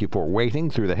 Chris, thank you for waiting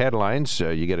through the headlines.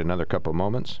 You get another couple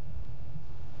moments.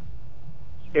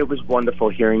 It was wonderful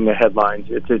hearing the headlines.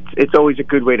 It's always a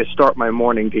good way to start my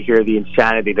morning to hear the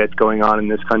insanity that's going on in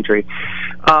this country.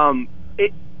 I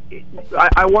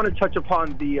want to touch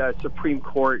upon the Supreme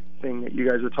Court thing that you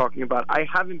guys are talking about. I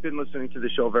haven't been listening to the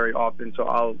show very often, so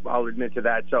I'll admit to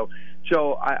that. So,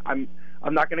 Joe, I'm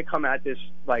not going to come at this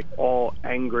like all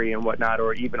angry and whatnot,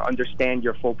 or even understand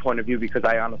your full point of view, because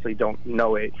I honestly don't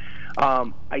know it.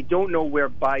 I don't know where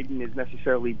Biden is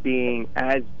necessarily being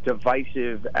as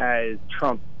divisive as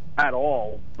Trump at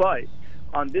all, but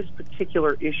on this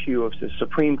particular issue of the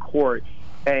Supreme Court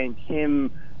and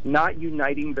him not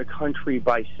uniting the country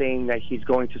by saying that he's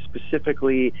going to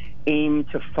specifically aim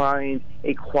to find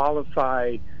a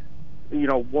qualified,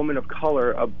 woman of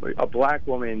color, a black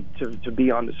woman to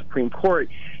be on the Supreme Court,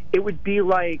 it would be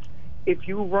like if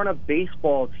you run a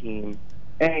baseball team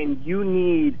and you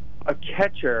need a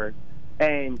catcher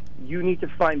and you need to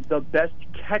find the best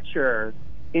catcher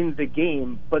in the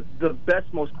game, but the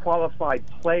best, most qualified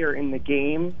player in the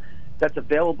game that's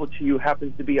available to you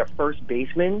happens to be a first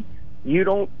baseman. You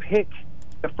don't pick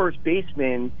the first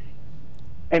baseman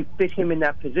and fit him in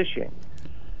that position.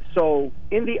 So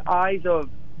in the eyes of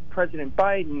President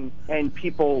Biden and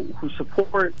people who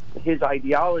support his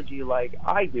ideology like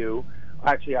I do,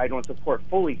 actually I don't support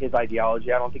fully his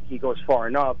ideology. I don't think he goes far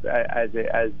enough as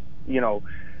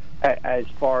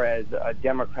far as a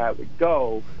Democrat would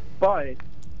go, but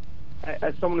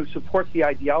as someone who supports the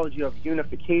ideology of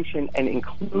unification and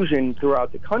inclusion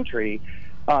throughout the country,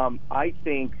 I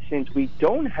think since we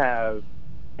don't have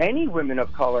any women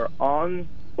of color on,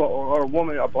 or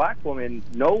a black woman,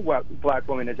 no black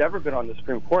woman has ever been on the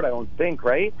Supreme Court, I don't think,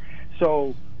 right?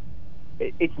 So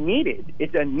it's needed.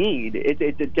 It's a need.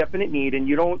 It's a definite need, and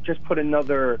you don't just put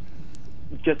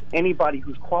just anybody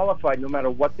who's qualified, no matter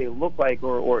what they look like,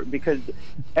 or because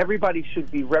everybody should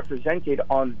be represented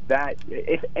on that,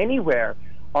 if anywhere,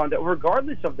 on that,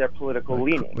 regardless of their political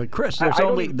leaning. But Chris,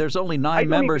 there's only 9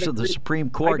 members of the Supreme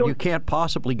Court. You can't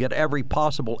possibly get every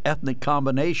possible ethnic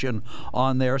combination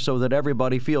on there so that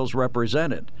everybody feels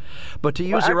represented. But to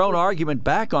use your own argument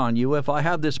back on you, if I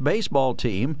have this baseball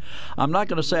team, I'm not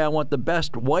going to say I want the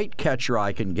best white catcher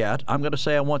I can get. I'm going to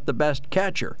say I want the best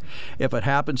catcher. If it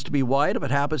happens to be white, if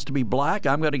it happens to be black,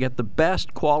 I'm going to get the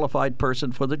best qualified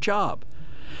person for the job.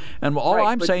 And all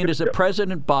I'm saying is that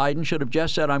President Biden should have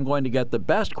just said, I'm going to get the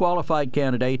best qualified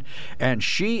candidate, and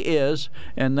she is,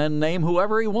 and then name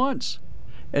whoever he wants,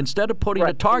 instead of putting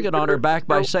a target on her back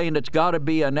by saying it's got to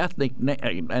be an ethnic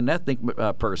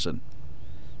person.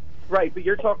 Right, but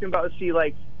you're talking about,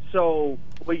 so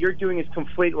what you're doing is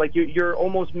conflate, like you're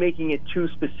almost making it too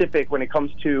specific when it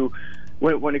comes to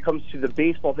the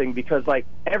baseball thing, because like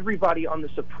everybody on the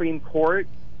Supreme Court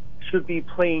should be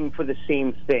playing for the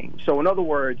same thing. So in other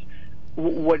words,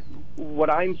 what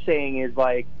I'm saying is,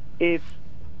 like, if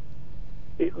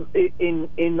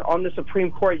on the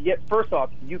Supreme Court, yet first off,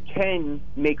 you can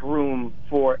make room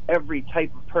for every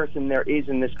type of person there is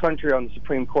in this country on the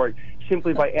Supreme Court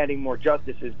simply by adding more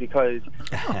justices, because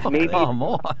maybe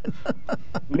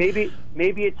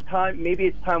maybe it's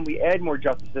time we add more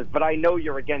justices. But I know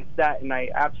you're against that, and I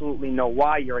absolutely know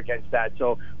why you're against that.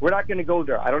 So we're not going to go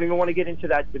there. I don't even want to get into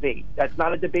that debate. That's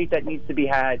not a debate that needs to be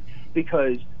had,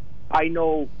 because I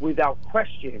know without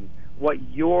question what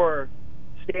your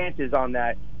stance is on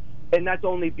that, and that's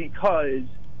only because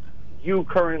you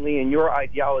currently in your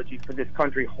ideology for this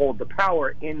country hold the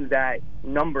power in that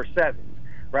number 7,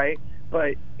 right?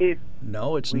 But if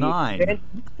no, it's 9.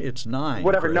 It's 9.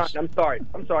 Whatever, Chris. 9.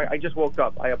 I'm sorry. I just woke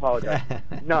up. I apologize.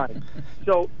 9.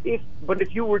 So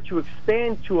if you were to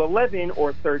expand to 11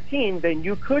 or 13, then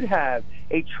you could have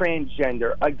a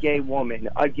transgender, a gay woman,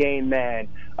 a gay man,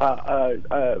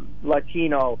 a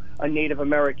Latino, a Native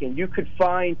American. You could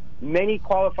find many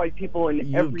qualified people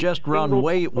in every. You've just run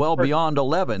well beyond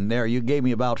 11 there. You gave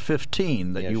me about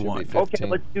 15 that you want. Okay,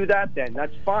 let's do that then.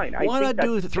 That's fine. Why not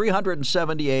do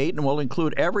 378, and we'll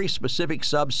include every specific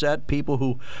subset, people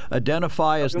who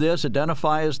identify as this,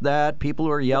 identify as that, people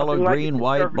who are yellow, green,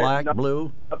 white, black,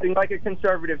 blue. Nothing like a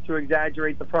conservative to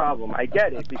exaggerate the problem. I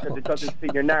get it, because it doesn't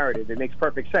fit your narrative. It makes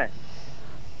perfect sense.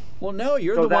 Well, no,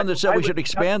 you're So the one that that's said what we should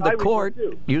expand the court.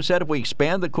 do. You said if we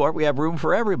expand the court, we have room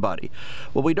for everybody.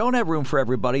 Well, we don't have room for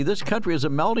everybody. This country is a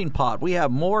melting pot. We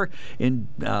have more in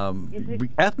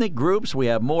ethnic groups. We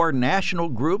have more national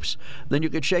groups than you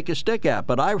could shake a stick at.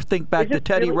 But I think back to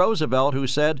Teddy Roosevelt, who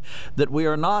said that we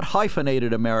are not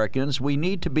hyphenated Americans. We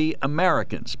need to be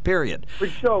Americans, period.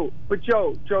 But Joe,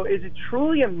 is it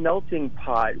truly a melting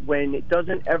pot when it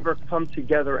doesn't ever come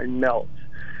together and melt?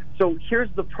 So here's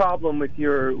the problem with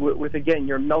your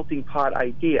melting pot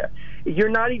idea. You're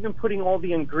not even putting all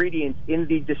the ingredients in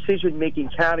the decision-making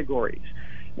categories.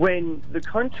 When the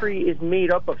country is made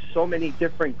up of so many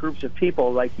different groups of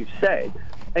people, like you said,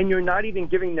 and you're not even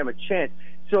giving them a chance.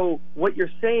 So what you're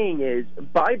saying is,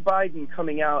 by Biden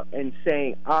coming out and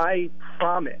saying, I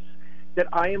promise that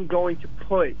I am going to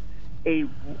put a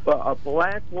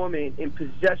black woman in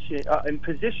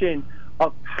position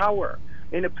of power,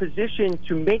 in a position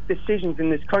to make decisions in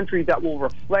this country that will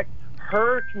reflect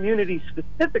her community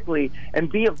specifically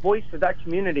and be a voice for that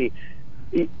community.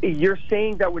 You're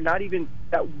saying that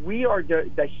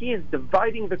that he is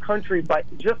dividing the country by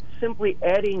just simply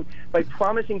by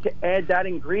promising to add that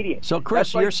ingredient. So,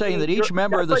 Chris, you're saying that each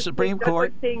member of the Supreme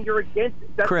Court. That's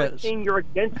like saying you're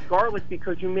against garlic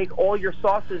because you make all your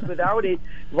sauces without it.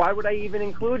 Why would I even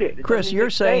include it? Chris, you're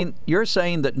saying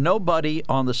that nobody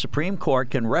on the Supreme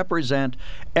Court can represent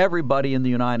everybody in the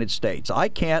United States. I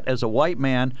can't, as a white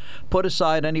man, put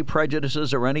aside any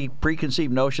prejudices or any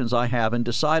preconceived notions I have and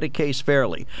decide a case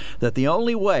fairly. That the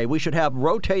only way we should have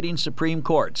rotating Supreme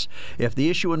Courts. If the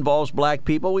issue involves black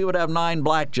people, we would have 9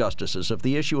 black justices. If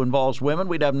the issue involves women,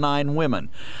 we'd have 9 women.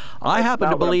 I happen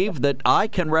to believe that I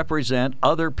can represent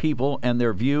other people and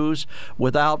their views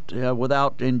without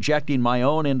injecting my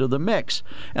own into the mix.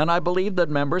 And I believe that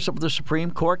members of the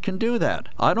Supreme Court can do that.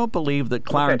 I don't believe that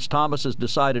Clarence Thomas has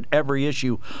decided every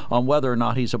issue on whether or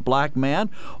not he's a black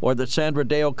man, or that Sandra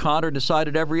Day O'Connor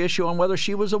decided every issue on whether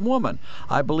she was a woman.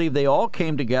 I believe they all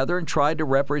came together and tried to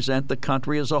represent the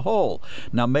country as a whole.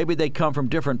 Now, maybe they come from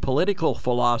different political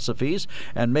philosophies,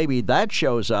 and maybe that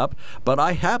shows up, but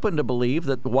I happen to believe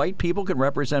that white people can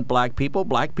represent black people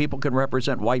can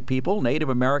represent white people, Native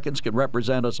Americans can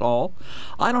represent us all.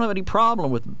 I don't have any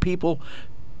problem with people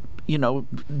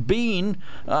being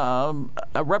a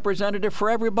representative for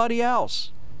everybody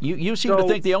else. You seem to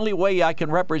think the only way I can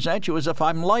represent you is if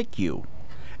I'm like you.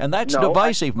 And that's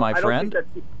divisive, my friend.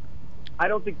 I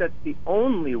don't think that's the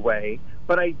only way,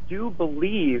 but I do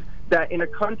believe that in a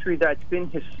country that's been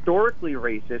historically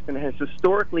racist and has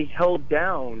historically held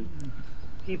down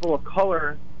people of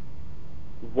color,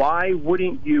 why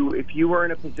wouldn't you, if you were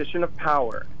in a position of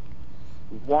power,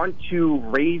 want to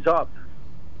raise up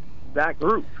that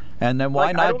group? And then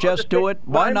why not just do it?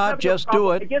 Why not just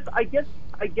do it? I guess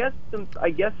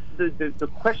the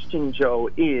question,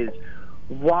 Joe, is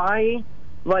why,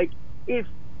 if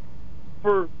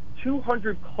for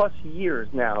 200 plus years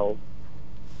now,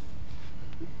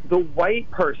 the white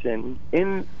person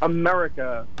in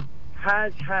America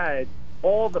has had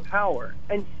all the power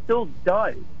and still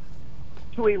does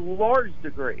to a large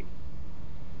degree,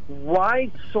 why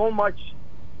so much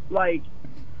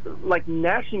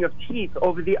gnashing of teeth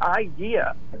over the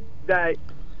idea that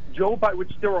Joe Biden,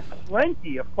 which there are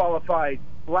plenty of qualified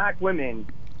black women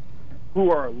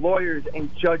who are lawyers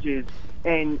and judges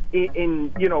and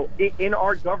in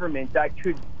our government that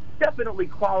could definitely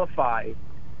qualify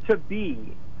to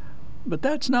be. But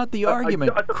that's not the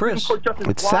argument, Chris.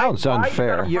 It sounds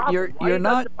unfair. You're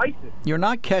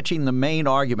not catching the main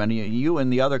argument. You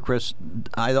and the other Chris,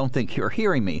 I don't think you're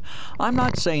hearing me. I'm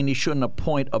not saying he shouldn't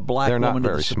appoint a black woman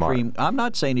to the Supreme. I'm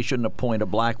not saying he shouldn't appoint a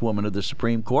black woman to the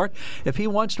Supreme Court. If he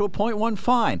wants to appoint one,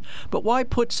 fine. But why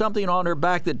put something on her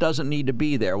back that doesn't need to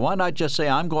be there? Why not just say,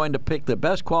 I'm going to pick the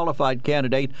best qualified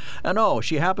candidate, and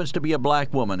she happens to be a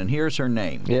black woman, and here's her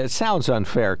name. Yeah, it sounds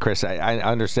unfair, Chris. I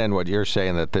understand what you're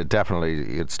saying, that definitely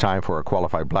it's time for a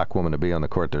qualified black woman to be on the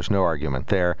court. There's no argument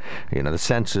there. The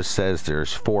census says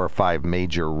there's 4 or 5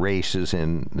 major races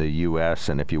in the U.S.,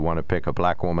 and if you want to pick a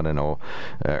black woman and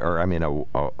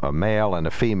a male and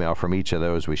a female from each of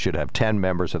those, we should have 10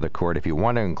 members of the court. If you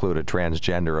want to include a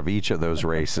transgender of each of those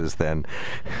races, then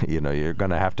you're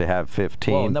going to have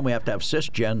 15. Well, and then we have to have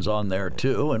cisgens on there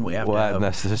too, and we have to have.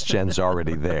 Well, cisgen's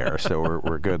already there, so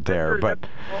we're good there. But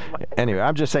anyway,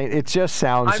 I'm just saying it just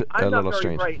sounds a little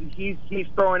strange. Right. He's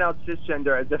throwing out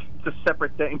cisgender as if it's a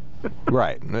separate thing.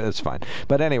 Right, that's fine.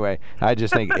 But anyway, I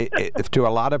just think to a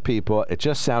lot of people, it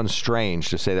just sounds strange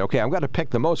to say, okay, I'm going to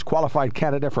pick the most qualified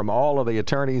candidate from all of the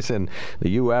attorneys in the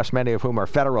U.S., many of whom are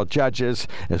federal judges,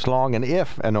 as long and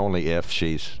if and only if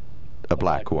she's a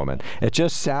black woman. It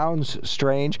just sounds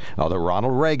strange. Although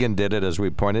Ronald Reagan did it, as we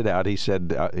pointed out. He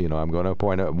said, I'm going to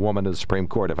appoint a woman to the Supreme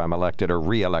Court if I'm elected or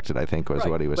re-elected, I think was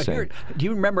what he was saying. Do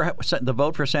you remember the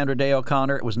vote for Sandra Day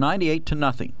O'Connor? It was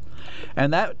 98-0.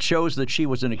 And that shows that she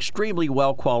was an extremely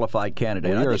well-qualified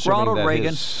candidate. Well, I think Ronald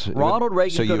Reagan so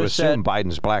could have said,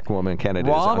 Biden's black woman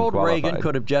candidate Ronald is unqualified. Reagan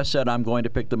could have just said, I'm going to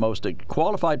pick the most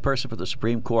qualified person for the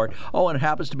Supreme Court. Oh, and it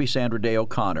happens to be Sandra Day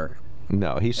O'Connor.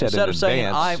 No, he said Instead in of saying,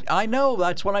 advance. I know,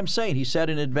 that's what I'm saying. He said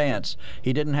in advance.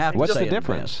 He didn't have to What's say the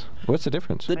difference? What's the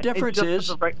difference? The difference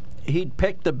is he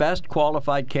picked the best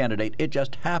qualified candidate. It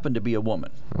just happened to be a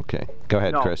woman. Okay. Go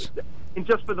ahead, Chris. And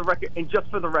just for the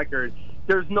record,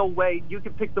 there's no way you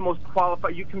can pick the most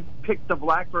qualified. You can pick the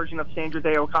black version of Sandra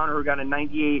Day O'Connor, who got a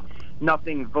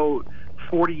 98-0 vote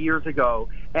 40 years ago.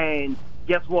 And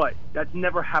guess what? That's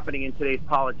never happening in today's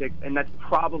politics, and that's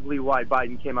probably why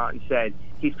Biden came out and said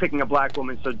he's picking a black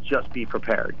woman, so just be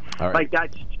prepared. All right. Like,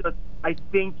 that's just, I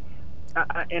think,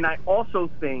 and I also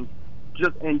think,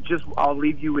 I'll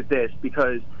leave you with this,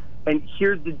 and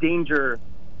here's the danger.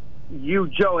 You,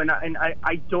 Joe, and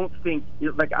I don't think,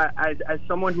 like, as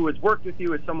someone who has worked with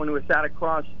you, as someone who has sat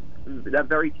across that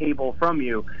very table from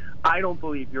you, I don't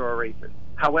believe you're a racist.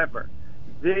 However,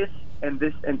 this and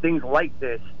things like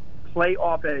this play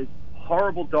off as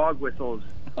horrible dog whistles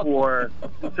for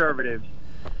conservatives,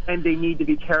 and they need to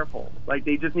be careful. Like,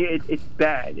 they just need it's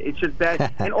bad. It's just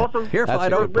bad. And also,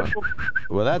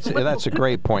 well, that's a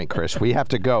great point, Chris. We have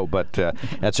to go, but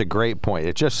that's a great point.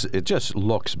 It just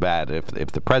looks bad if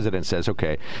the president says,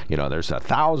 okay, there's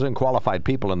 1,000 qualified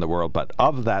people in the world, but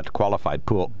of that qualified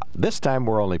pool, this time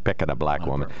we're only picking a black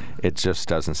woman. It just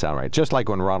doesn't sound right. Just like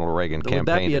when Ronald Reagan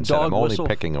campaigned and said, I'm only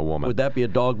picking a woman. Would that be a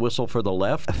dog whistle for the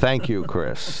left? Thank you,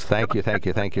 Chris. Thank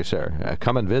you, sir.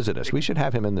 Come and visit us. We should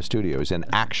have him in the studio. He's an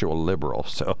actual liberal,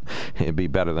 so he'd be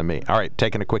better than me. All right,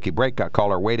 taking a quickie break. Got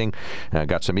caller waiting.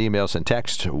 Got some emails and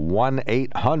text.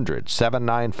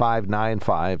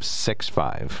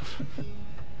 1-800-795-9565.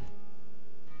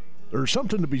 There's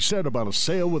something to be said about a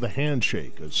sale with a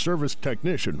handshake. A service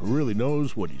technician who really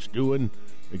knows what he's doing.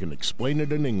 They can explain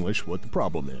it in English what the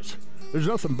problem is. There's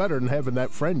nothing better than having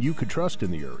that friend you could trust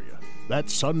in the area.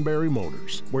 That's Sunbury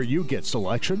Motors, where you get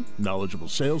selection, knowledgeable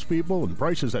salespeople, and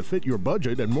prices that fit your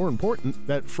budget, and more important,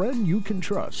 that friend you can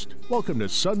trust. Welcome to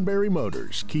Sunbury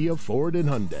Motors, Kia, Ford, and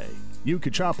Hyundai. You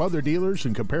could shop other dealers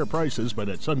and compare prices, but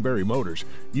at Sunbury Motors,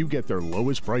 you get their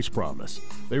lowest price promise.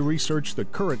 They research the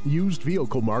current used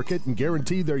vehicle market and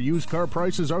guarantee their used car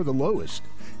prices are the lowest.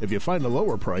 If you find a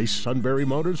lower price, Sunbury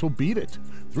Motors will beat it.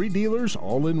 3 dealers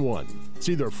all in one.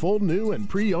 See their full new and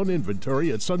pre-owned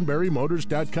inventory at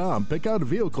sunburymotors.com. Pick out a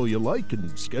vehicle you like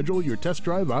and schedule your test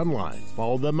drive online.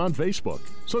 Follow them on Facebook.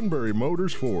 Sunbury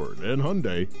Motors Ford and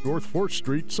Hyundai, North 4th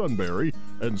Street, Sunbury,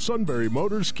 and Sunbury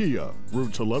Motors Kia,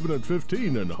 routes 11 and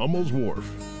 15 in Hummel's Wharf.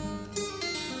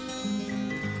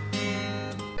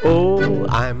 Oh,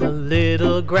 I'm a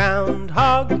little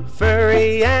groundhog,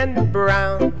 furry and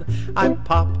brown. I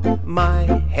pop my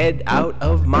head out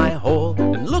of my hole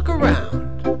and look around.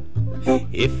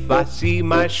 If I see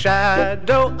my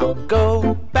shadow, I'll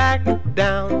go back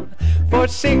down for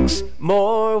 6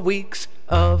 more weeks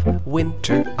of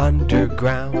winter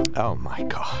underground. Oh my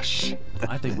gosh.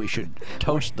 I think we should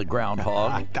toast the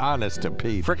groundhog. Honest to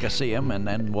Pete. Fricassee him, and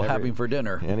then we'll have him for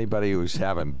dinner. Anybody who's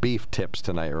having beef tips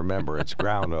tonight, remember, it's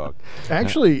groundhog.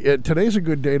 Actually, today's a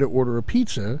good day to order a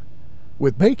pizza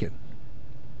with bacon,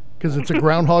 because it's a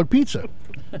groundhog pizza.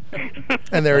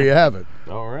 And there you have it.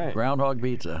 All right. Groundhog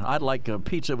pizza. I'd like a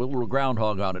pizza with a little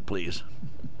groundhog on it, please.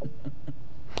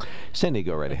 Cindy,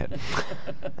 go right ahead.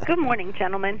 Good morning,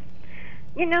 gentlemen.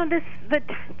 You know, this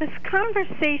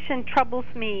conversation troubles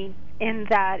me in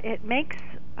that it makes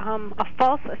a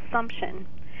false assumption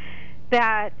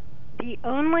that the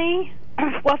only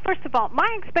well, first of all, my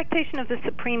expectation of the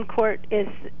Supreme Court is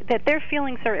that their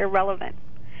feelings are irrelevant.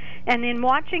 And in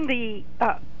watching the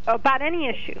about any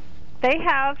issue, they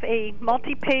have a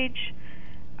multi-page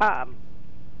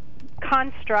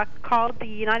construct called the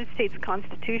United States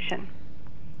Constitution.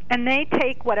 And they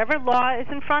take whatever law is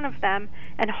in front of them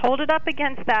and hold it up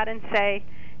against that and say,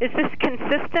 is this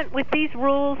consistent with these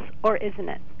rules or isn't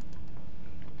it?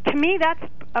 To me, that's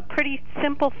a pretty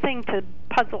simple thing to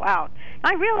puzzle out.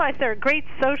 I realize there are great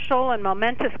social and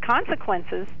momentous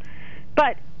consequences,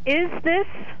 but is this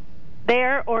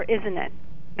there or isn't it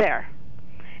there?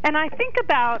 And I think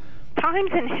about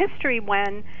times in history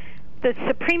when the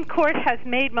Supreme Court has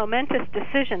made momentous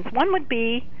decisions. One would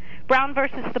be Brown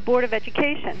versus the Board of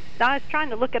Education. Now, I was trying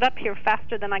to look it up here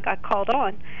faster than I got called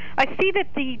on. I see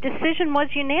that the decision was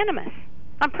unanimous.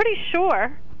 I'm pretty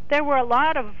sure there were a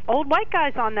lot of old white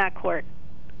guys on that court.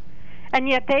 And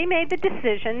yet they made the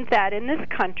decision that in this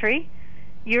country,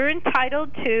 you're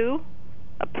entitled to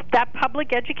that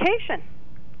public education.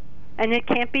 And it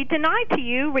can't be denied to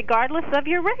you regardless of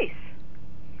your race.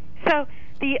 So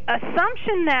the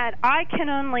assumption that I can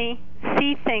only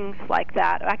see things like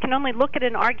that, I can only look at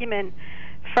an argument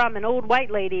from an old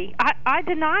white lady, I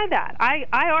deny that. I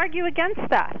argue against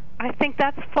that. I think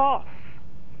that's false.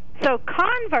 So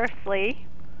conversely,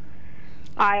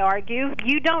 I argue,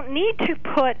 you don't need to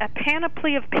put a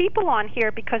panoply of people on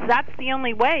here because that's the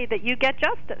only way that you get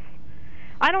justice.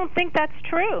 I don't think that's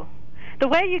true. The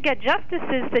way you get justice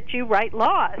is that you write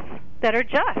laws that are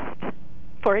just.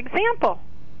 For example,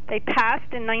 they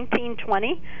passed in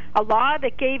 1920 a law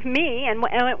that gave me, and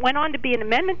it went on to be an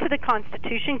amendment to the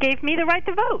Constitution, gave me the right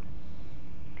to vote.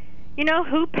 You know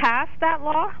who passed that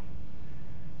law?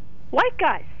 White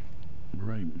guys.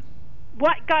 Right.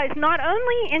 White guys, not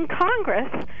only in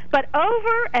Congress, but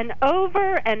over and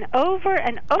over and over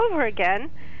and over again,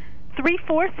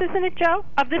 3/4, isn't it, Joe,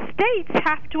 of the states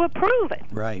have to approve it.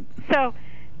 Right. So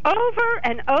over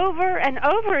and over and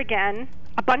over again,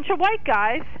 a bunch of white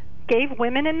guys gave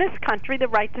women in this country the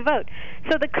right to vote.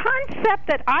 So the concept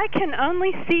that I can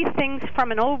only see things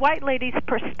from an old white lady's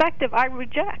perspective, I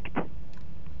reject.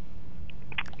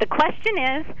 The question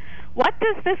is, what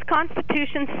does this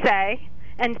Constitution say,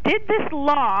 and did this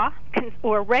law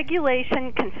or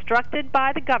regulation constructed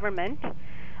by the government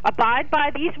abide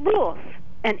by these rules?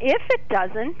 And if it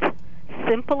doesn't,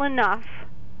 simple enough,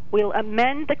 we'll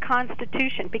amend the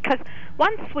Constitution. Because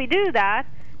once we do that,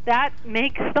 that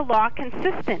makes the law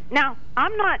consistent. Now,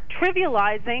 I'm not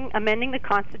trivializing amending the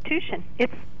Constitution. It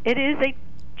is a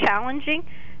challenging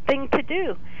thing to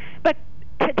do. But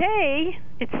today,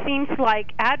 it seems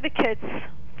like advocates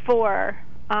for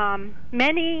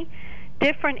many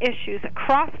different issues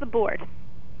across the board,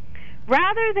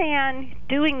 rather than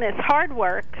doing this hard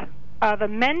work of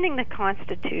amending the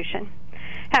Constitution,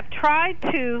 have tried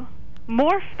to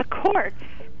morph the courts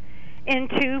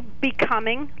into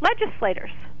becoming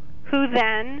legislators, who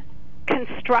then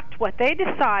construct what they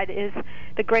decide is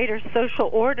the greater social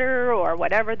order or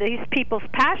whatever these people's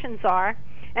passions are,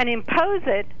 and impose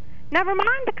it, never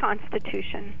mind the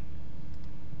Constitution.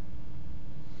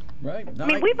 Right. No, I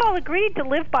mean, we've all agreed to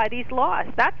live by these laws.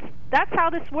 That's how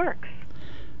this works.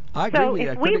 I agree so with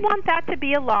you. if we want that to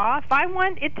be a law, if I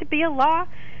want it to be a law,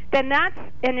 then that's,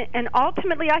 and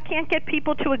ultimately I can't get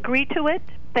people to agree to it,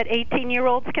 that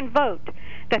 18-year-olds can vote,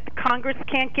 that the Congress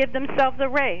can't give themselves a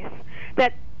raise,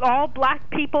 that all black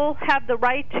people have the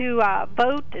right to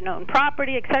vote and own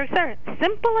property, et cetera, et cetera.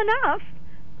 Simple enough.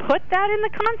 Put that in the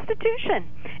Constitution.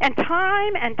 And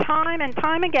time and time and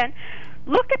time again,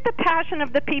 look at the passion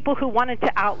of the people who wanted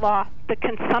to outlaw the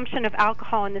consumption of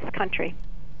alcohol in this country.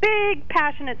 Big,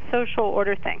 passionate social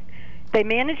order thing. They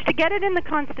managed to get it in the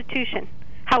Constitution.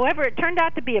 However, it turned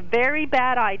out to be a very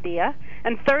bad idea,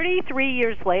 and 33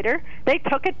 years later, they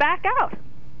took it back out.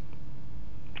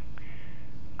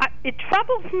 It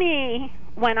troubles me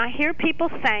when I hear people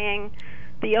saying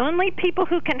the only people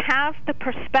who can have the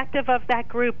perspective of that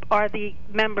group are the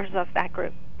members of that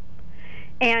group,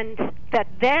 and that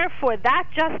therefore that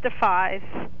justifies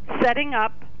setting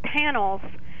up panels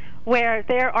where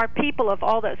there are people of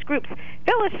all those groups.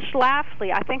 Phyllis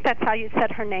Schlafly, I think that's how you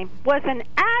said her name, was an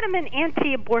adamant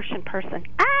anti-abortion person.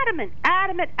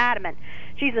 Adamant.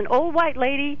 She's an old white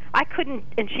lady. I couldn't,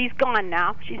 and she's gone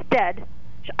now. She's dead.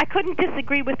 I couldn't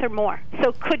disagree with her more.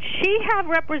 So could she have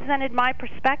represented my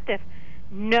perspective?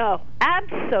 No,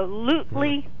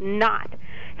 absolutely not.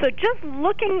 So just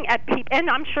looking at people,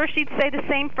 and I'm sure she'd say the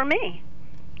same for me.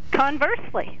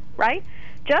 Conversely, right?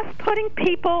 Just putting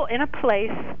people in a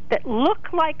place that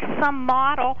look like some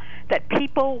model that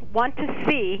people want to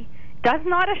see does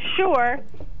not assure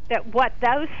that what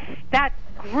that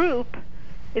group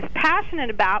is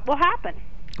passionate about will happen.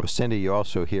 Well, Cindy, you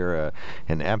also hear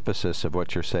an emphasis of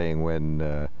what you're saying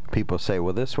when people say,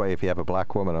 well, this way, if you have a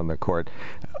black woman on the court,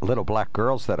 little black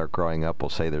girls that are growing up will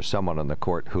say there's someone on the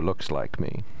court who looks like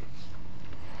me.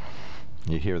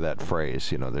 You hear that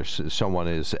phrase, there's someone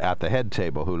is at the head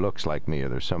table who looks like me, or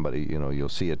there's somebody, you'll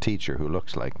see a teacher who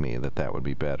looks like me, that would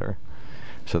be better.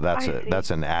 So that's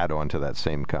an add-on to that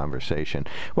same conversation.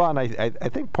 Well, and I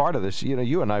think part of this,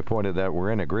 you and I pointed out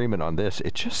we're in agreement on this.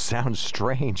 It just sounds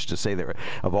strange to say that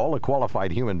of all the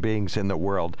qualified human beings in the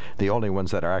world, the only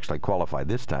ones that are actually qualified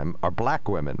this time are black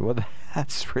women. Well,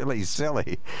 that's really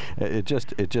silly. It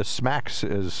just smacks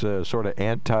as sort of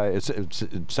anti.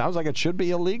 It sounds like it should be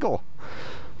illegal.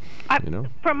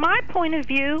 From my point of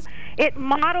view, it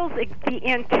models the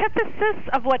antithesis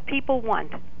of what people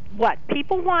want. what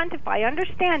people want, if I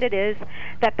understand it, is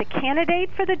that the candidate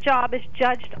for the job is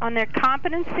judged on their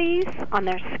competencies, on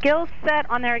their skill set,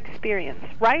 on their experience.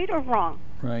 Right or wrong?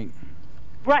 Right.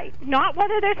 Right. Not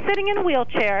whether they're sitting in a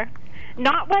wheelchair,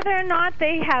 not whether or not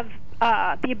they have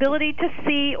the ability to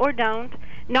see or don't,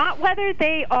 not whether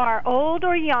they are old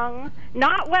or young,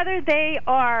 not whether they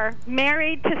are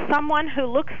married to someone who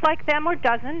looks like them or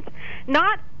doesn't,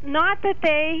 not that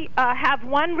they have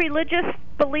one religious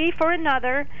belief or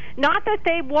another, not that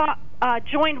they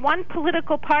joined one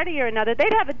political party or another.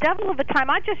 They'd have a devil of a time.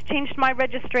 I just changed my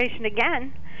registration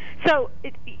again. So,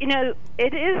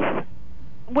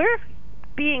 we're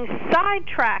being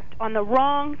sidetracked on the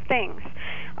wrong things.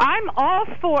 I'm all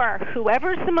for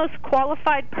whoever's the most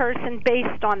qualified person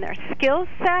based on their skill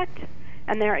set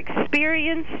and their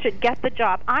experience should get the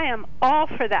job. I am all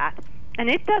for that. And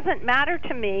it doesn't matter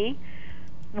to me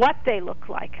what they look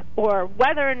like or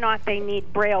whether or not they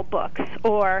need Braille books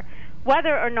or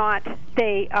whether or not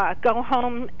they go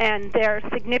home and their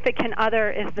significant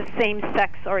other is the same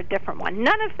sex or a different one.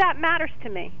 None of that matters to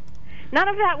me. None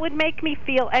of that would make me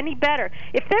feel any better.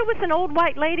 If there was an old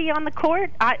white lady on the court,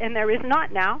 and there is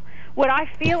not now, would I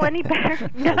feel any better?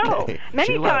 No. Okay.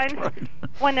 Many times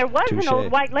when there was Touché. an old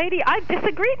white lady, I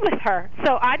disagreed with her.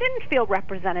 So I didn't feel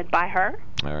represented by her.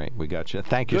 All right, we got you.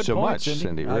 Thank you Good so point, much,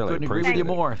 Cindy. I Really couldn't agree appreciate with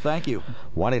you it. more. Thank you.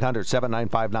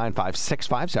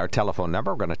 1-800-795-9565 is our telephone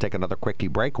number. We're going to take another quickie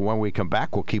break. When we come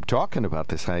back, we'll keep talking about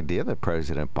this idea that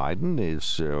President Biden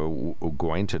is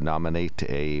going to nominate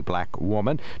a black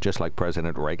woman, just like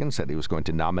President Reagan said he was going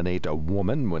to nominate a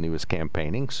woman when he was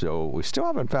campaigning. So we still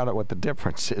haven't found out what the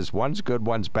difference is. One's good,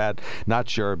 one's bad. Not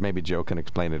sure. Maybe Joe can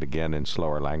explain it again in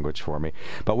slower language for me.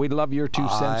 But we'd love your 2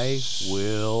 cents. I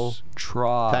will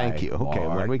try. Thank you. Okay,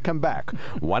 Mark. when we come back,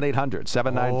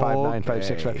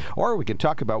 1-800-795-9565. Okay. Or we can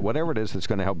talk about whatever it is that's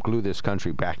going to help glue this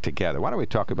country back together. Why don't we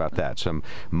talk about that? Some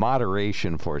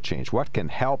moderation for a change. What can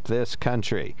help this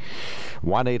country?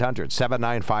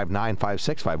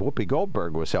 1-800-795-9565. Whoopi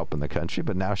Goldberg was helping the country,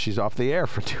 but now she's off the air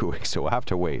for 2 weeks, so we'll have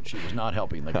to wait. She was not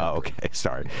helping the country. Oh, okay.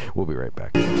 Sorry. We'll be right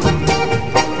back.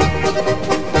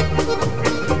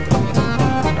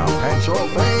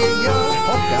 Pennsylvania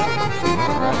polka.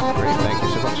 All right, great. Thank you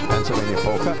so much, Pennsylvania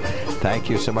polka. Thank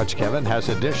you so much, Kevin. Has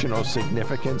additional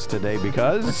significance today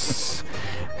because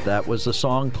that was the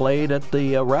song played at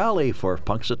the rally for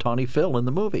Punxsutawney Phil in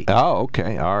the movie. Oh,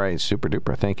 okay. All right. Super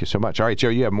duper. Thank you so much. All right, Joe,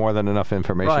 you have more than enough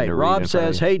information Right. to read. Rob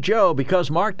says, hey, Joe, because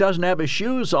Mark doesn't have his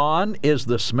shoes on, is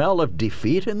the smell of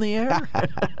defeat in the air?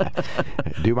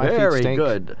 Do my Very feet stink?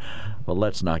 good. Well,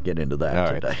 let's not get into that All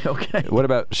right. today. Okay. What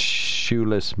about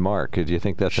Shoeless Mark? Do you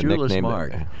think that's Shoeless a nickname?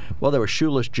 Mark. Well, there was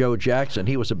Shoeless Joe Jackson.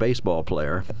 He was a baseball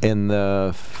player. In the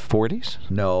 40s?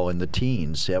 No, in the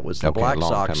teens. It was the Okay, Black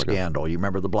long Sox time ago. scandal. You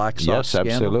remember the Black Sox Yes,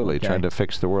 scandal? absolutely. Okay. Trying to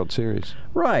fix the World Series.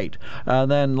 Right.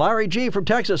 Then Larry G. from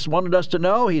Texas wanted us to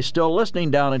know he's still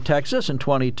listening down in Texas in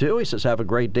 22. He says, have a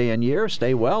great day and year.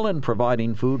 Stay well and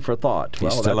providing food for thought.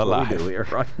 He's still that's alive. What we do here,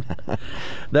 right?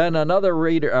 Then another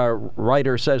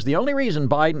writer says, the only reason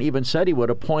Biden even said he would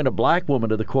appoint a black woman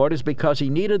to the court is because he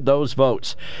needed those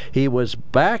votes. He was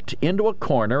backed into a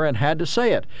corner and had to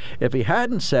say it. If he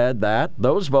hadn't said that,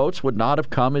 those votes would not have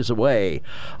come his way.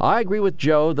 I agree with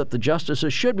Joe that the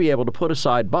justices should be able to put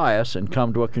aside bias and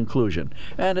come to a conclusion.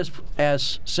 And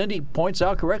as Cindy points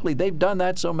out correctly, they've done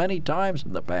that so many times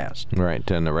in the past. Right,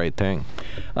 done the right thing.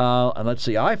 And let's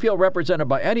see. I feel represented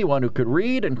by anyone who could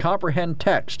read and comprehend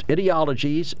text,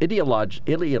 ideologies,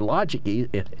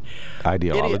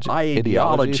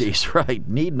 right,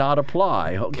 need not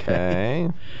apply. Okay.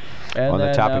 And on the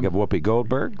then, topic of Whoopi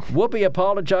Goldberg. Whoopi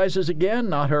apologizes again,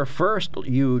 not her first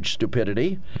huge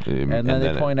stupidity. And then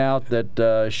they point out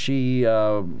that she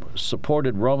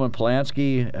supported Roman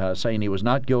Polanski, saying he was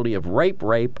not guilty of rape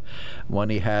when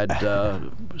he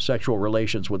had sexual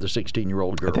relations with a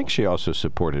 16-year-old girl. I think she also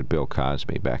supported Bill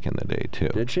Cosby back in the day, too.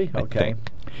 Did she? I Okay. think.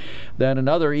 Then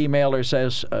another emailer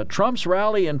says, Trump's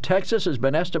rally in Texas has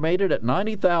been estimated at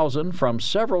 90,000 from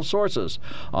several sources.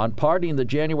 On pardoning the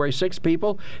January 6th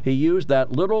people, he used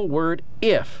that little word,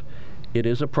 if it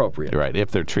is appropriate. Right,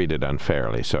 if they're treated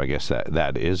unfairly. So I guess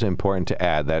that is important to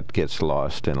add. That gets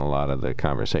lost in a lot of the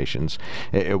conversations.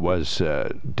 It was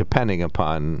depending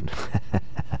upon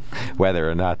whether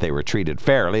or not they were treated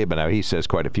fairly. But now he says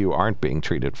quite a few aren't being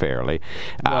treated fairly.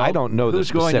 Well, I don't know the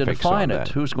specifics Who's going to define on it? that.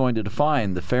 Who's going to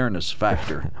define the fairness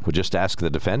factor? Well, just ask the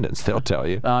defendants. They'll tell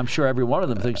you. I'm sure every one of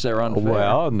them thinks they're unfair.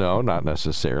 Well, no, not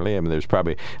necessarily. I mean,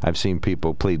 I've seen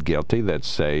people plead guilty that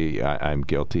say, I'm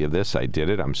guilty of this, I did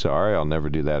it, I'm sorry, I'll never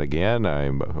do that again, I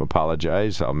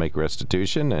apologize, I'll make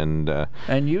restitution.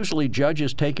 And usually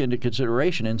judges take into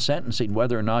consideration in sentencing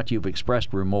whether or not you've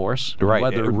expressed remorse, right,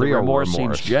 whether the real remorse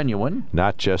seems genuine.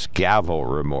 Not just gavel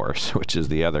remorse, which is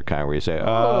the other kind where you say,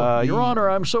 Your Honor,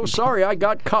 I'm so sorry, I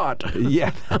got caught.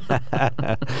 Yeah.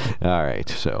 All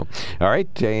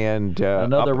right, and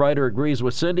another writer agrees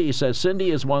with Cindy. He says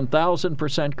Cindy is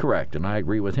 1,000% correct, and I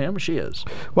agree with him. She is.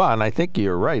 Well, and I think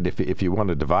you're right. If you want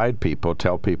to divide people,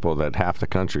 tell people that half the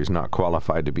country is not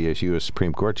qualified to be a U.S.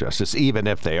 Supreme Court justice, even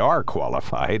if they are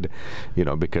qualified,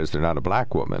 because they're not a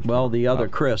black woman. Well, the other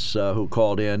Chris who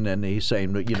called in, and he's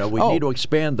saying, we need to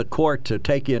expand the court to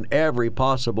take in every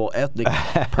possible ethnic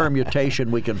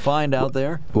permutation we can find out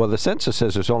there. Well, the census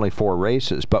says there's only 4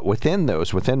 races, but within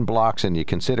blocks, and you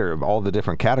consider all the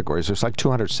different categories, there's like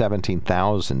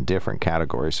 217,000 different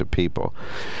categories of people.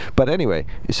 But anyway,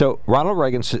 so Ronald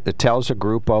Reagan tells a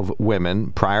group of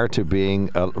women prior to being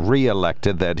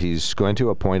re-elected that he's going to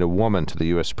appoint a woman to the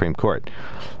U.S. Supreme Court.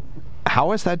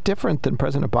 How is that different than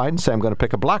President Biden saying, I'm going to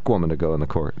pick a black woman to go in the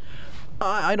court?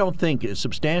 I don't think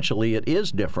substantially it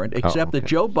is different, except that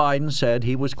Joe Biden said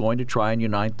he was going to try and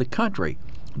unite the country.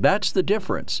 That's the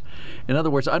difference. In other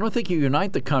words, I don't think you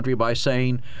unite the country by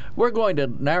saying, we're going to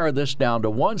narrow this down to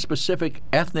one specific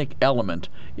ethnic element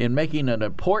in making an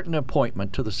important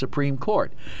appointment to the Supreme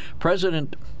Court.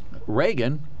 President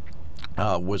Reagan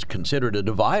was considered a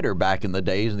divider back in the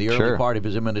days, in the early part of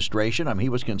his administration. I mean, he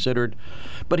was considered,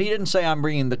 but he didn't say, I'm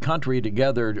bringing the country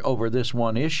together over this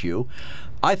one issue.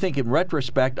 I think in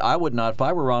retrospect, I would not, if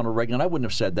I were Ronald Reagan, I wouldn't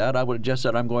have said that. I would have just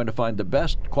said, I'm going to find the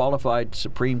best qualified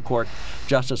Supreme Court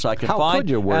justice I can find. How could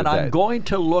you word that? I'm going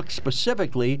to look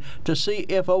specifically to see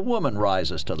if a woman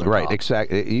rises to the top. Right,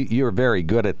 exactly. You're very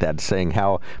good at that, saying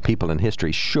how people in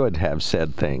history should have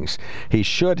said things. He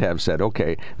should have said,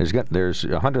 okay, there's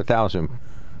 100,000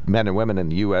 men and women in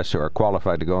the U.S. who are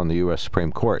qualified to go in the U.S.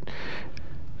 Supreme Court.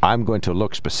 I'm going to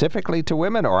look specifically to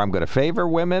women, or I'm going to favor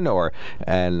women,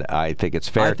 and I think it's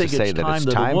fair to say that it's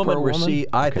time for a woman.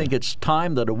 I think it's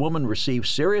time that a woman receives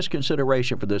serious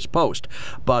consideration for this post,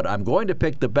 but I'm going to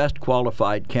pick the best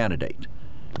qualified candidate.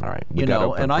 All right.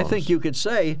 And I think you could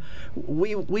say,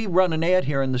 we run an ad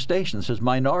here in the station that says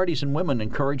minorities and women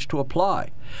encouraged to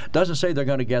apply. Doesn't say they're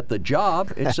going to get the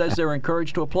job. It says they're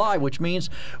encouraged to apply, which means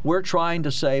we're trying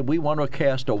to say we want to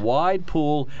cast a wide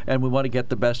pool and we want to get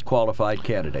the best qualified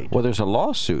candidate. Well, there's a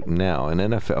lawsuit now.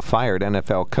 A fired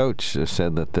NFL coach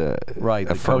said that the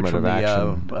affirmative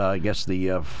action, I guess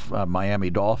the Miami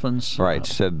Dolphins,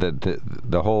 said that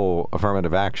the whole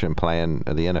affirmative action plan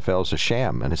of the NFL is a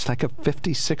sham, and it's like a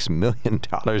 $56 million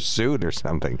suit or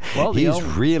something. Well, he's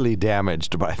really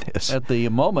damaged by this. At the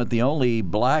moment, the only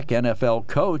black NFL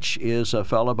coach is a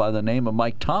fellow by the name of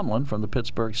Mike Tomlin from the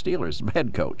Pittsburgh Steelers,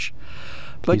 head coach.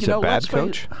 But he's a bad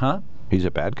coach? Huh? He's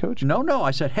a bad coach? No,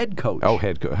 I said head coach. Oh,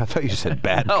 head coach. I thought you said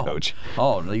bad coach.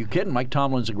 Oh, no, you kidding? Mike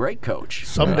Tomlin's a great coach.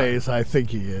 Some days I think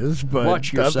he is, but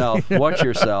watch yourself. Watch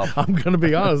yourself. I'm going to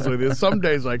be honest with you. Some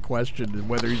days I question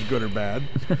whether he's good or bad.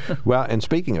 Well, and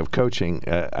speaking of coaching,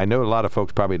 I know a lot of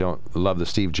folks probably don't love the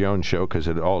Steve Jones show because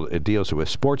it deals with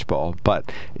sports ball, but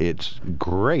it's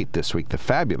great this week. The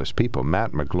fabulous people,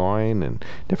 Matt McGloin and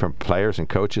different players and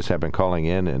coaches have been calling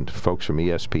in, and folks from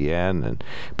ESPN and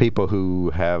people who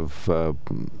have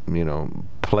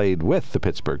played with the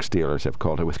Pittsburgh Steelers have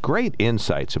called it with great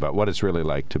insights about what it's really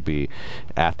like to be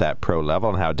at that pro level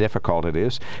and how difficult it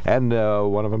is. And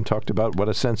one of them talked about what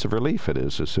a sense of relief it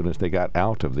is as soon as they got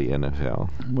out of the NFL.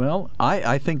 Well,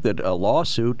 I think that a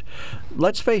lawsuit,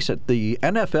 let's face it, the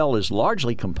NFL is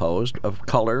largely composed of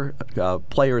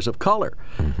players of color.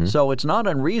 Mm-hmm. So it's not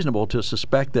unreasonable to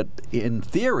suspect that, in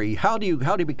theory, how do you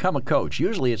become a coach?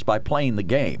 Usually it's by playing the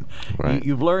game. Right.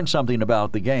 You've learned something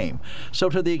about the game. So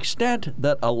to the extent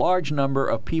that a large number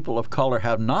of people of color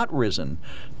have not risen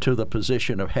to the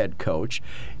position of head coach,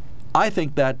 I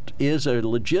think that is a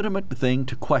legitimate thing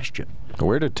to question.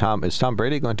 Is Tom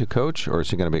Brady going to coach, or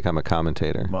is he going to become a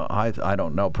commentator? Well, I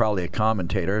don't know. Probably a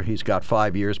commentator. He's got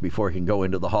 5 years before he can go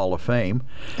into the Hall of Fame.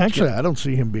 Actually, I don't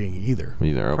see him being either.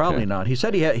 Okay. Probably not. He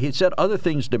said he said other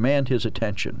things demand his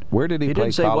attention. Where did he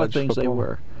play college football? He didn't say what things football? they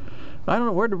were. I don't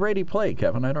know. Where did Brady play,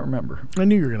 Kevin? I don't remember. I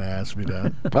knew you were going to ask me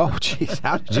that. Oh, jeez.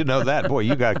 How did you know that? Boy,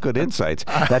 you got good insights.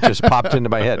 That just popped into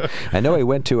my head. I know he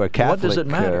went to a Catholic... What does it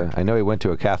matter? I know he went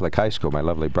to a Catholic high school. My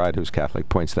lovely bride, who's Catholic,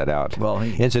 points that out. Well,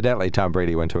 incidentally, Tom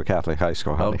Brady went to a Catholic high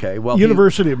school. Honey. Okay. Well,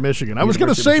 University of Michigan. I was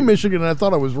going to say Michigan, and I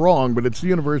thought I was wrong, but it's the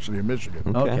University of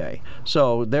Michigan. Okay.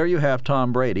 So there you have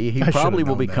Tom Brady. He probably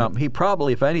will become... He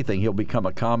probably, if anything, he'll become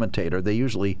a commentator. They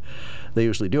usually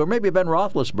do. Or maybe Ben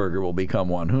Roethlisberger will become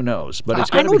one. Who knows? But it's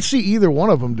I don't see either one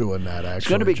of them doing that, actually. It's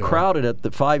going to be crowded at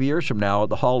the 5 years from now at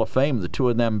the Hall of Fame, the two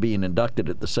of them being inducted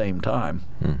at the same time.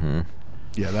 Mm-hmm.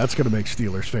 Yeah, that's going to make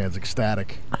Steelers fans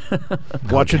ecstatic.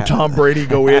 Watching Tom Brady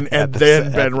go in and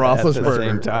then Ben Roethlisberger. At the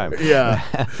same time. Yeah.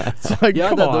 It's like,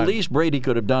 come on. The least Brady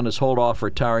could have done is hold off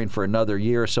retiring for another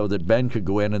year so that Ben could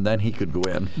go in and then he could go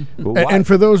in. And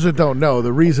for those that don't know,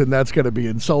 the reason that's going to be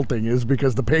insulting is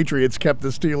because the Patriots kept the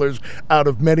Steelers out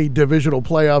of many divisional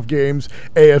playoff games,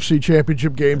 AFC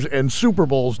championship games, and Super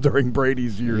Bowls during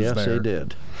Brady's years yes, there. Yes, they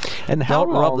did. And how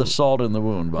Don't rub the salt in the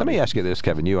wound, buddy. Let me ask you this,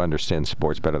 Kevin. You understand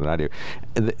sports better than I do.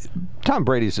 Tom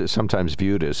Brady's sometimes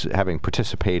viewed as having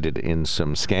participated in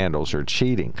some scandals or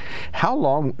cheating. How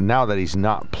long, now that he's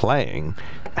not playing,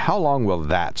 how long will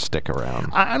that stick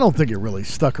around? I don't think it really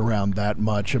stuck around that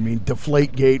much. I mean,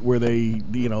 Deflategate, where they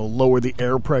lower the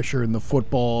air pressure in the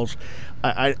footballs,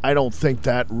 I don't think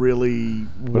that really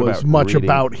was much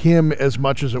about him as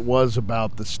much as it was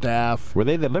about the staff. Were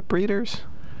they the lip readers?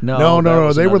 No.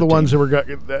 They were the ones that were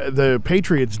the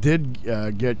Patriots did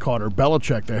get caught, or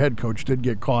Belichick, their head coach, did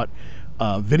get caught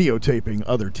videotaping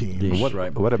other teams. What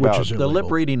about the lip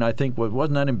reading? I think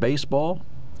wasn't that in baseball?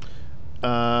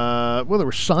 Well, there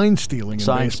was sign stealing in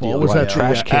baseball. Stealing, was that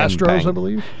trash can Astros, bang. I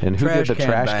believe? And who trash did the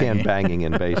trash can banging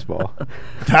in baseball?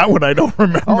 That one I don't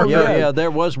remember. Oh, yeah,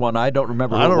 there was one. I don't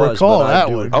remember who I don't it was, recall but that I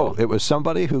do one. recall. Oh, it was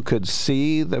somebody who could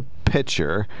see the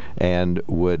pitcher and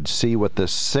would see what the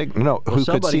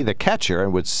could see the catcher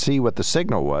and would see what the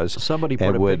signal was. Somebody put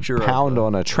and a would picture pound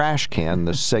on a trash can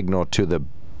the signal to the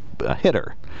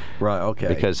hitter. Right. Okay.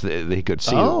 Because he could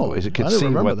see.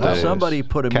 Somebody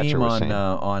put a meme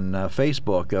on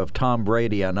Facebook of Tom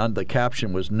Brady, and the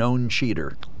caption was "known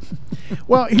cheater."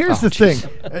 Well, here's the thing: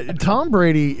 Tom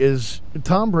Brady is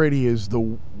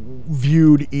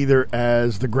viewed either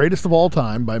as the greatest of all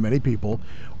time by many people,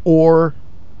 or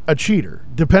a cheater,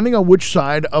 depending on which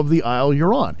side of the aisle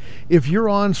you're on. If you're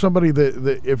on somebody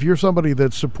if you're somebody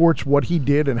that supports what he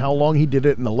did and how long he did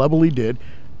it and the level he did,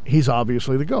 he's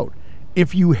obviously the GOAT.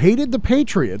 If you hated the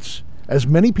Patriots, as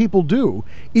many people do,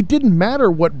 it didn't matter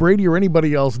what Brady or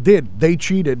anybody else did. They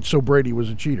cheated, so Brady was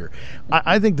a cheater.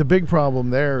 I think the big problem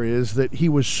there is that he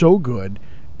was so good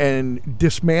and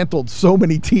dismantled so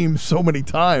many teams so many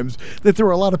times that there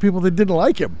were a lot of people that didn't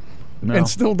like him and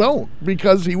still don't,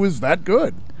 because he was that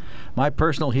good. My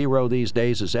personal hero these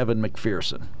days is Evan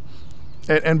McPherson.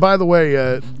 And by the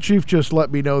way, Chief just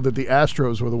let me know that the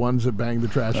Astros were the ones that banged the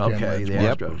trash can. Okay, the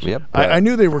Astros. Yep. I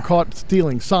knew they were caught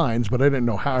stealing signs, but I didn't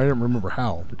know how. I didn't remember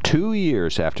how. 2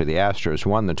 years after the Astros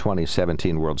won the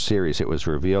 2017 World Series, it was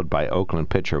revealed by Oakland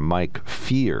pitcher Mike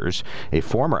Fiers, a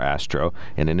former Astro,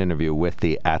 in an interview with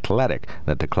The Athletic,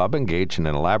 that the club engaged in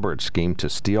an elaborate scheme to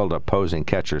steal the opposing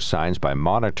catcher's signs by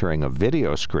monitoring a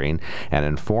video screen and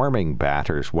informing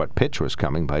batters what pitch was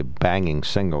coming by banging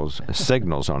signals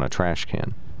on a trash can.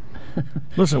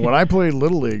 Listen, when I played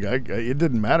Little League, it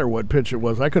didn't matter what pitch it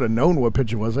was. I could have known what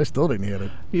pitch it was. I still didn't hit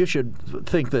it. You should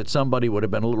think that somebody would have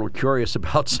been a little curious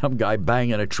about some guy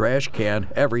banging a trash can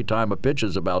every time a pitch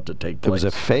is about to take place. There was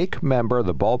a fake member of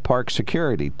the ballpark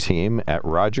security team at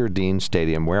Roger Dean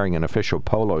Stadium wearing an official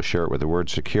polo shirt with the word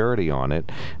security on it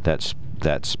that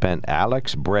spent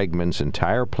Alex Bregman's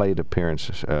entire plate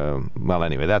appearance. Well,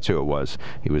 anyway, that's who it was.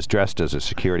 He was dressed as a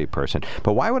security person.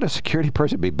 But why would a security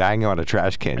person be banging on a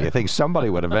trash can? You think somebody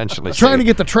would eventually trying to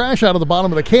get the trash out of the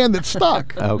bottom of the can that's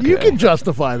stuck. Okay. You can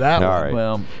justify that. All one. right.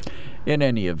 Well, in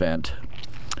any event,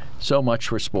 so much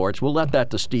for sports. We'll let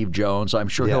that to Steve Jones. I'm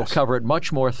sure he'll cover it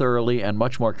much more thoroughly and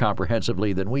much more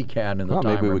comprehensively than we can in the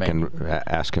time maybe remaining. we can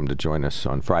ask him to join us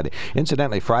on Friday.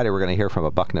 Incidentally, Friday we're going to hear from a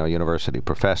Bucknell University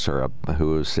professor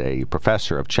who's a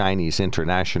professor of Chinese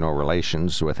international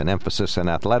relations with an emphasis in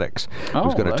athletics.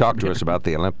 Who's going to talk to us about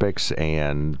the Olympics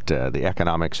and the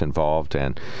economics involved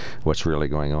and what's really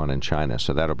going on in China.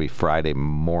 So that'll be Friday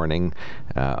morning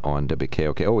on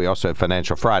WKOK. Oh, we also have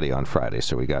Financial Friday on Friday,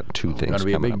 so we got two things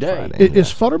coming up Friday.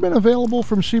 Is Futterman available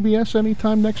from CBS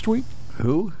anytime next week?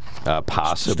 Who?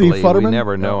 Possibly. Steve Futterman? We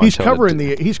never know. He's covering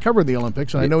the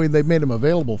Olympics, and I know they made him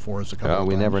available for us a couple of times.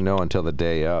 We never know until the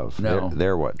day of. No.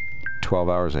 They're what? 12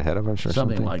 hours ahead of us or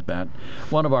something? Something like that.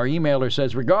 One of our emailers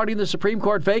says, regarding the Supreme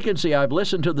Court vacancy, I've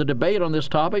listened to the debate on this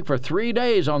topic for 3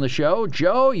 days on the show.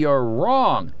 Joe, you're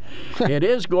wrong. It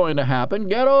is going to happen.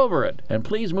 Get over it. And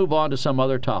please move on to some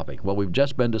other topic. Well, we've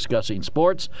just been discussing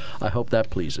sports. I hope that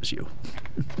pleases you.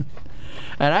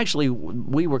 And actually,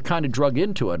 we were kind of drug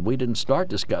into it. We didn't start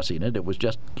discussing it. It was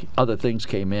just other things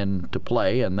came into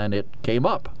play, and then it came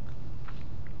up.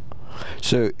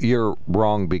 So you're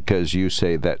wrong because you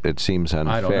say that it seems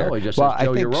unfair. I don't know. He just well, says,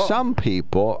 Joe, I you're think wrong. some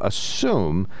people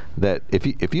assume that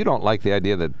if you don't like the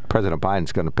idea that President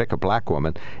Biden's going to pick a black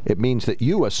woman, it means that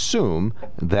you assume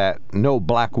that no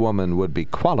black woman would be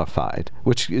qualified,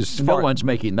 which is No one's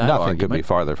making that nothing argument. could be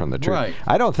farther from the truth. Right.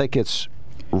 I don't think it's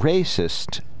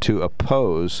racist to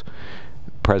oppose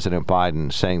President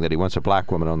Biden saying that he wants a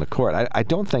black woman on the court. I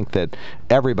don't think that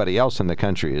everybody else in the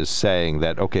country is saying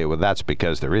that, okay, well, that's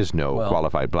because there is no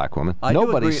qualified black woman.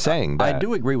 Nobody's saying that. I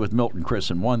do agree with Milton Chris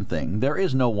in one thing. There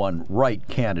is no one right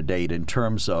candidate in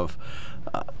terms of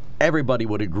everybody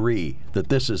would agree that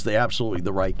this is absolutely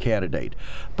the right candidate.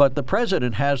 But the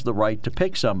president has the right to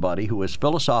pick somebody who is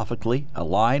philosophically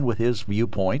aligned with his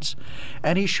viewpoints,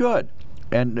 and he should.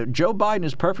 And Joe Biden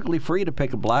is perfectly free to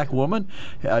pick a black woman,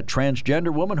 a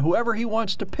transgender woman, whoever he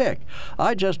wants to pick.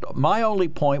 My only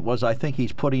point was I think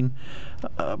he's putting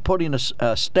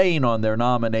a stain on their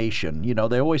nomination. You know,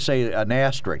 they always say an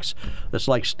asterisk. It's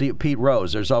like Pete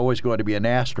Rose. There's always going to be an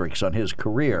asterisk on his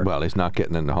career. Well, he's not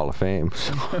getting in the Hall of Fame.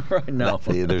 So. Right, no.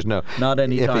 There's no. Not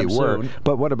anytime if he were. soon.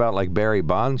 But what about like Barry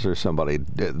Bonds or somebody?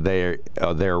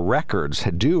 Their records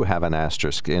do have an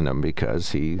asterisk in them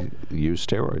because he used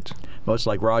steroids. Well, it's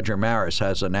like Roger Maris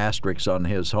has an asterisk on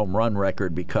his home run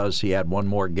record because he had one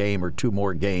more game or two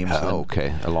more games.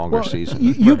 Okay, a longer season.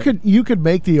 You could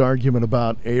make the argument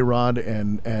about A-Rod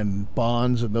and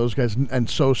Bonds and those guys and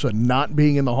Sosa not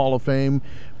being in the Hall of Fame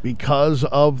because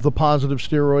of the positive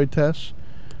steroid tests,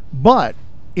 but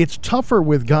it's tougher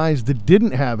with guys that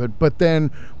didn't have it but then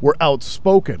were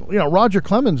outspoken. You know, Roger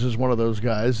Clemens is one of those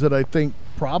guys that I think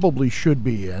probably should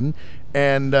be in.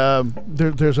 And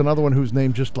there's another one whose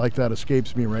name just like that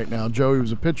escapes me right now. Joe, he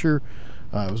was a pitcher.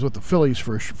 Was with the Phillies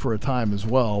for a time as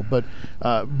well. But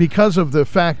because of the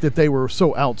fact that they were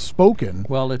so outspoken.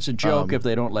 Well, it's a joke if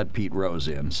they don't let Pete Rose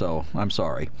in, so I'm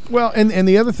sorry. Well, and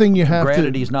the other thing you have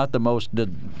Granted, he's not the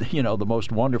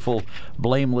most wonderful,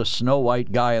 blameless, Snow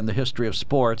White guy in the history of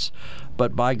sports,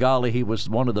 but by golly, he was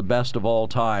one of the best of all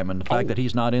time. And the fact that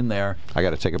he's not in there. I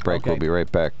got to take a break. Okay. We'll be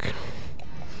right back.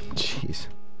 Jeez.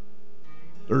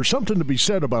 There's something to be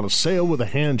said about a sale with a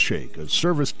handshake, a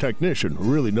service technician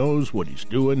who really knows what he's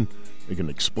doing. They can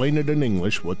explain it in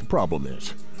English what the problem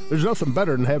is. There's nothing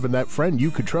better than having that friend you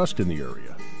could trust in the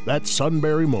area. That's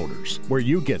Sunbury Motors, where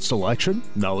you get selection,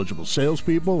 knowledgeable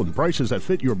salespeople, and prices that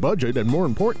fit your budget, and more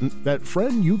important, that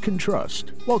friend you can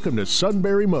trust. Welcome to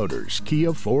Sunbury Motors,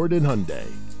 Kia, Ford, and Hyundai.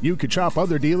 You could shop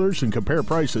other dealers and compare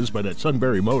prices, but at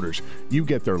Sunbury Motors, you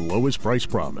get their lowest price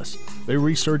promise. They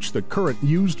research the current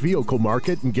used vehicle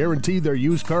market and guarantee their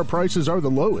used car prices are the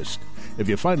lowest. If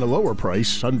you find a lower price,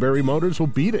 Sunbury Motors will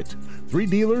beat it. 3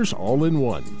 dealers all in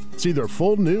one. See their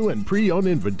full new and pre-owned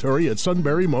inventory at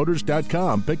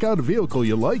sunburymotors.com. Pick out a vehicle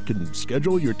you like and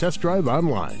schedule your test drive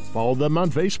online. Follow them on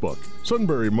Facebook.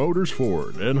 Sunbury Motors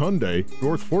Ford and Hyundai,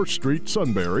 North 4th Street,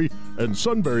 Sunbury, and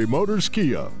Sunbury Motors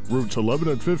Kia, routes 11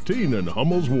 and 15 in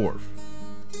Hummel's Wharf.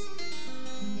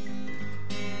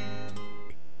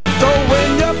 So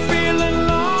when you're feeling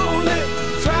lonely,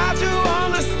 try to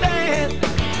understand.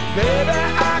 Maybe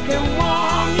I can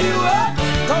warm you up,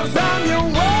 'cause I'm your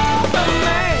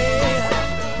weatherman.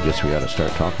 Guess we ought to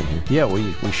start talking here. Yeah,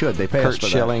 we should. They pay us Kurt for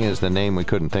Schilling is the name we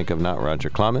couldn't think of, not Roger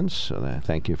Clemens. So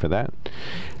thank you for that.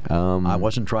 I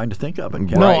wasn't trying to think of it.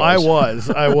 No, I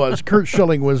was. Kurt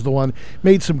Schilling was the one,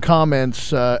 made some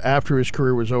comments after his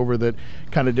career was over that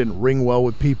kind of didn't ring well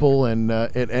with people, and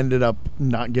it ended up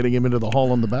not getting him into the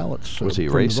Hall on the ballots. Was he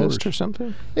racist or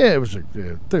something? Yeah, it was.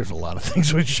 There's a lot of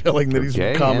things with Schilling that he's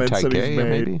comments that he's made.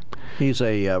 Maybe? He's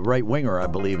a right winger, I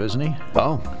believe, isn't he?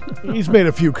 Oh, he's made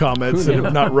a few comments that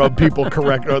have not rubbed people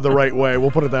correct or the right way.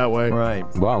 We'll put it that way. Right.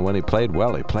 Well, when he played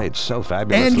well, he played so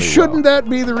fabulously And shouldn't that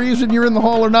be the reason you're in the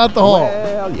Hall or not the Hall?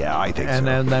 Well, yeah, I think so.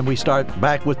 And then we start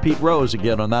back with Pete Rose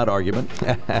again on that argument.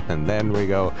 And then we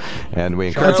go and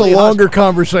we That's a longer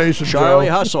conversation, Charlie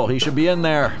Joe. Hustle, he should be in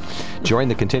there. Join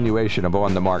the continuation of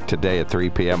On the Mark today at 3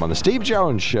 p.m. on the Steve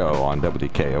Jones Show on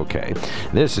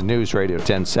WKOK. This is News Radio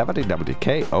 1070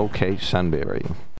 WKOK Sunbury.